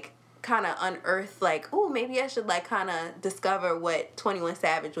of unearth, like, ooh, maybe I should, like, kind of discover what 21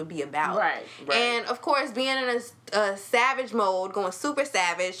 Savage would be about. Right. And, of course, being in a savage mode, going super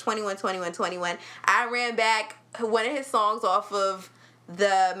savage, 21, I ran back one of his songs off of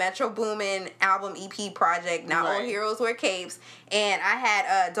the Metro Boomin album EP project, Not All Heroes Wear Capes, and I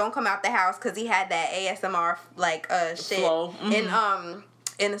had Don't Come Out the House, because he had that ASMR, like, shit flow. Mm-hmm.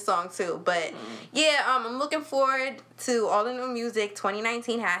 in the song too. But yeah, I'm looking forward to all the new music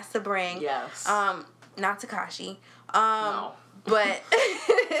 2019 has to bring. Yes. Not Tekashi. No. But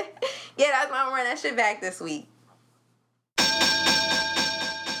yeah, that's why I'm running that shit back this week.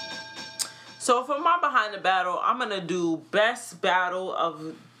 So for my behind the battle, I'm gonna do best battle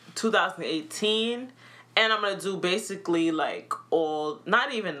of 2018. And I'm going to do basically, like, all,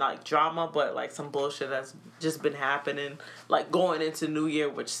 not even, like, drama, but, like, some bullshit that's just been happening, like, going into New Year,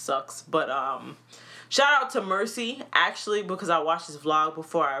 which sucks. But, shout out to Mercy, actually, because I watched his vlog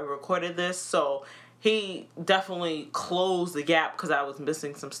before I recorded this. So, he definitely closed the gap because I was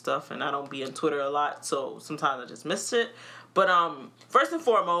missing some stuff, and I don't be on Twitter a lot, so sometimes I just missed it. But, first and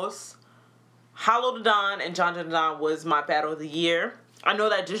foremost, Hollow Da Don and John Da Don was my battle of the year. I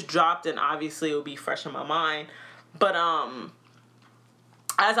know that just dropped, and obviously it will be fresh in my mind. But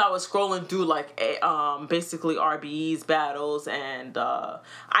as I was scrolling through, like, basically RBE's battles, and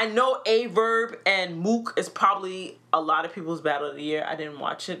I know Averb and Mook is probably a lot of people's battle of the year. I didn't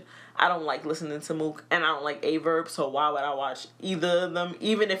watch it. I don't like listening to Mook, and I don't like Averb, so why would I watch either of them,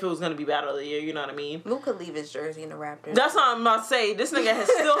 even if it was going to be battle of the year, you know what I mean? Mook could leave his jersey in the Raptors. That's what I'm about to say. This nigga has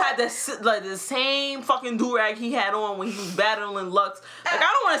still had the same fucking do-rag he had on when he was battling Lux. Like, I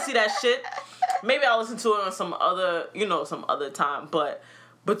don't want to see that shit. Maybe I'll listen to it on some other time, but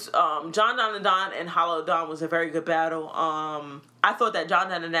John Da Don and Hollow Don was a very good battle. I thought that John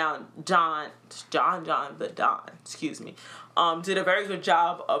Da Don, excuse me, did a very good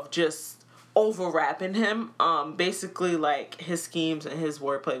job of just over-rapping him. Basically, like, his schemes and his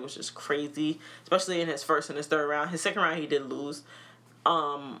wordplay was just crazy, especially in his first and his third round. His second round, he did lose.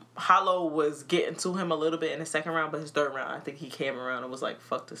 Hollow was getting to him a little bit in the second round, but his third round, I think he came around and was like,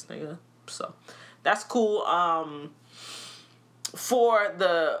 fuck this nigga. So, that's cool. For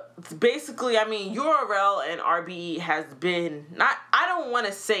basically, I mean, URL and RBE has been, I don't want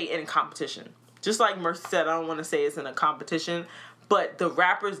to say in competition. Just like Mercy said, I don't want to say it's in a competition, but the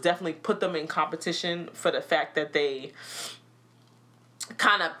rappers definitely put them in competition for the fact that they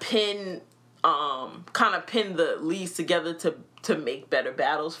kind of pin the leads together to make better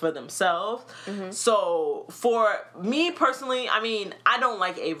battles for themselves. Mm-hmm. So for me personally, I mean, I don't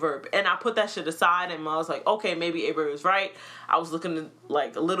like Averb, and I put that shit aside, and I was like, okay, maybe Averb is right. I was looking at,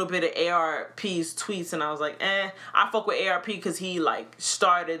 like, a little bit of ARP's tweets, and I was like, I fuck with ARP because he, like,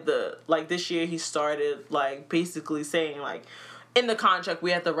 started this year he started, like, basically saying, like, in the contract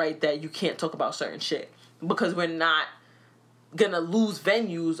we have the right that you can't talk about certain shit because we're not gonna lose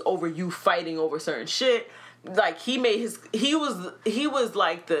venues over you fighting over certain shit. Like, he was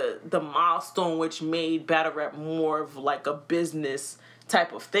like the milestone which made battle rap more of like a business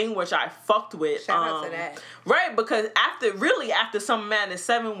type of thing, which I fucked with. Shout out to that. Right, because after Summer Madness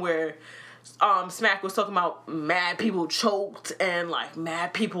 7 where Smack was talking about mad people choked and like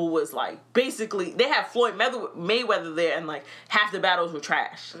mad people was like basically they had Floyd Mayweather there and like half the battles were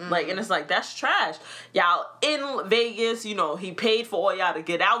trash. Like, and it's like, that's trash. Y'all in Vegas, you know, he paid for all y'all to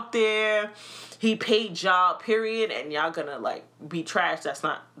get out there. He paid y'all, period, and y'all gonna like be trash. That's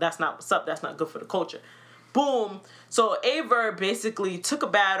not what's up. That's not good for the culture. Boom. So Averb basically took a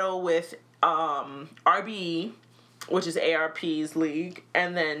battle with RBE, which is ARP's league,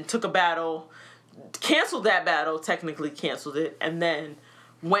 and then took a battle, canceled that battle, technically canceled it, and then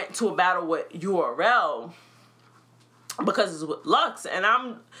went to a battle with URL because it's with Lux. And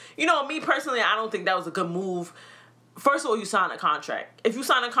me personally, I don't think that was a good move. First of all, you sign a contract. If you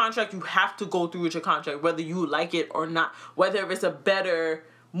sign a contract, you have to go through with your contract, whether you like it or not, whether it's a better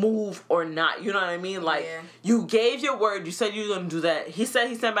move or not. You know what I mean? Like, you gave your word. You said you were going to do that. He said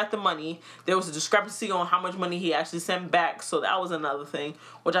he sent back the money. There was a discrepancy on how much money he actually sent back. So that was another thing,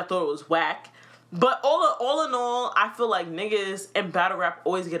 which I thought was whack. But all in all, I feel like niggas in battle rap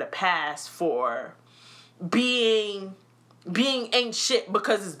always get a pass for being ain't shit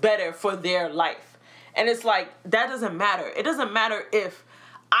because it's better for their life. And it's like, that doesn't matter. It doesn't matter if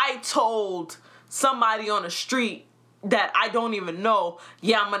I told somebody on the street that I don't even know,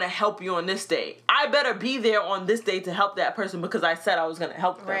 I'm going to help you on this day. I better be there on this day to help that person because I said I was going to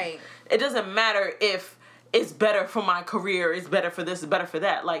help them. Right. It doesn't matter if it's better for my career, it's better for this, it's better for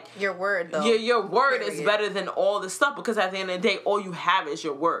that. Like, your word, though. Your word is better than all this stuff because at the end of the day, all you have is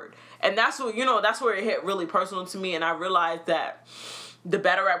your word. And that's what, that's where it hit really personal to me. And I realized that the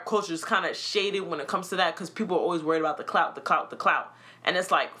battle rap culture is kind of shaded when it comes to that because people are always worried about the clout. And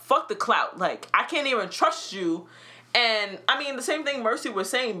it's like, fuck the clout. Like, I can't even trust you. And, I mean, the same thing Mercy was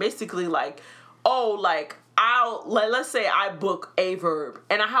saying, basically, like, let's say I book a Verb,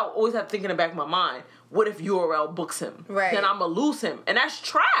 and I always have to think in the back of my mind, what if URL books him? Right. Then I'm going to lose him. And that's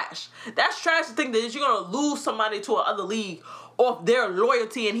trash. That's trash to think that you're going to lose somebody to another league off their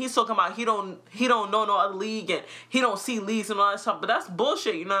loyalty, and he's talking about he don't know no other league, and he don't see leagues and all that stuff, but that's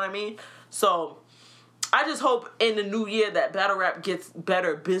bullshit, you know what I mean? So, I just hope in the new year that battle rap gets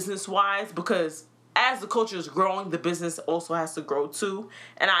better business-wise, because as the culture is growing, the business also has to grow too.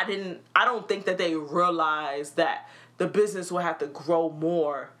 And I don't think that they realize that the business will have to grow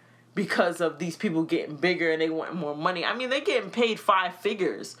more because of these people getting bigger and they want more money. I mean, they're getting paid 5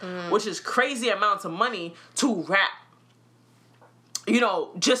 figures, which is crazy amounts of money to rap.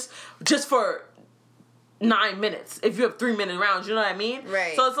 Just for 9 minutes. If you have 3-minute rounds, you know what I mean?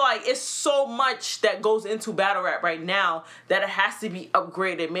 Right. So it's like, it's so much that goes into battle rap right now that it has to be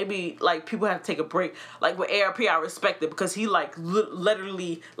upgraded. Maybe, like, people have to take a break. Like, with ARP, I respect it because he, like,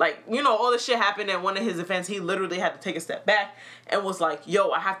 literally, like, all this shit happened at one of his events. He literally had to take a step back and was like, yo,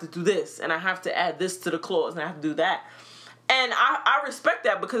 I have to do this, and I have to add this to the clause, and I have to do that. And I respect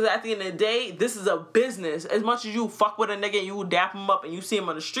that because at the end of the day, this is a business. As much as you fuck with a nigga and you dap him up and you see him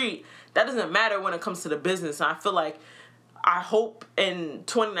on the street, that doesn't matter when it comes to the business. And I feel like, I hope in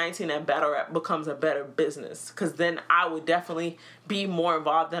 2019 that battle rap becomes a better business, because then I would definitely be more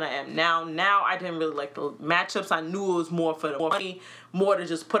involved than I am now. Now I didn't really like the matchups. I knew it was more for the money, more to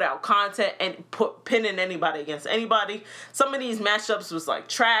just put out content and pinning anybody against anybody. Some of these matchups was like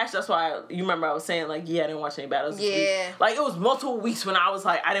trash. That's why you remember I was saying like, I didn't watch any battles this week. Like, it was multiple weeks when I was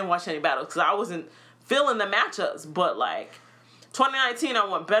like, I didn't watch any battles because I wasn't feeling the matchups. But like 2019, I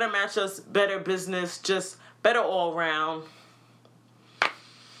want better matchups, better business, just better all around.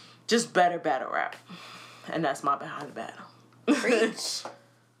 Just better battle rap. And that's my behind the battle. Preach.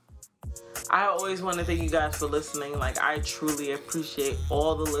 I always want to thank you guys for listening. Like, I truly appreciate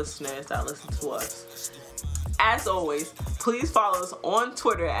all the listeners that listen to us. As always, please follow us on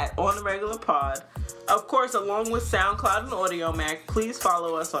Twitter at OnTheRegularPod. Of course, along with SoundCloud and AudioMac, please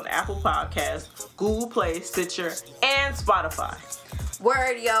follow us on Apple Podcasts, Google Play, Stitcher, and Spotify.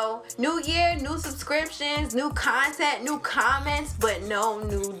 Word, yo. New year, new subscriptions, new content, new comments, but no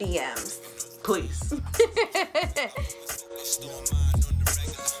new DMs. Please. Storm mine.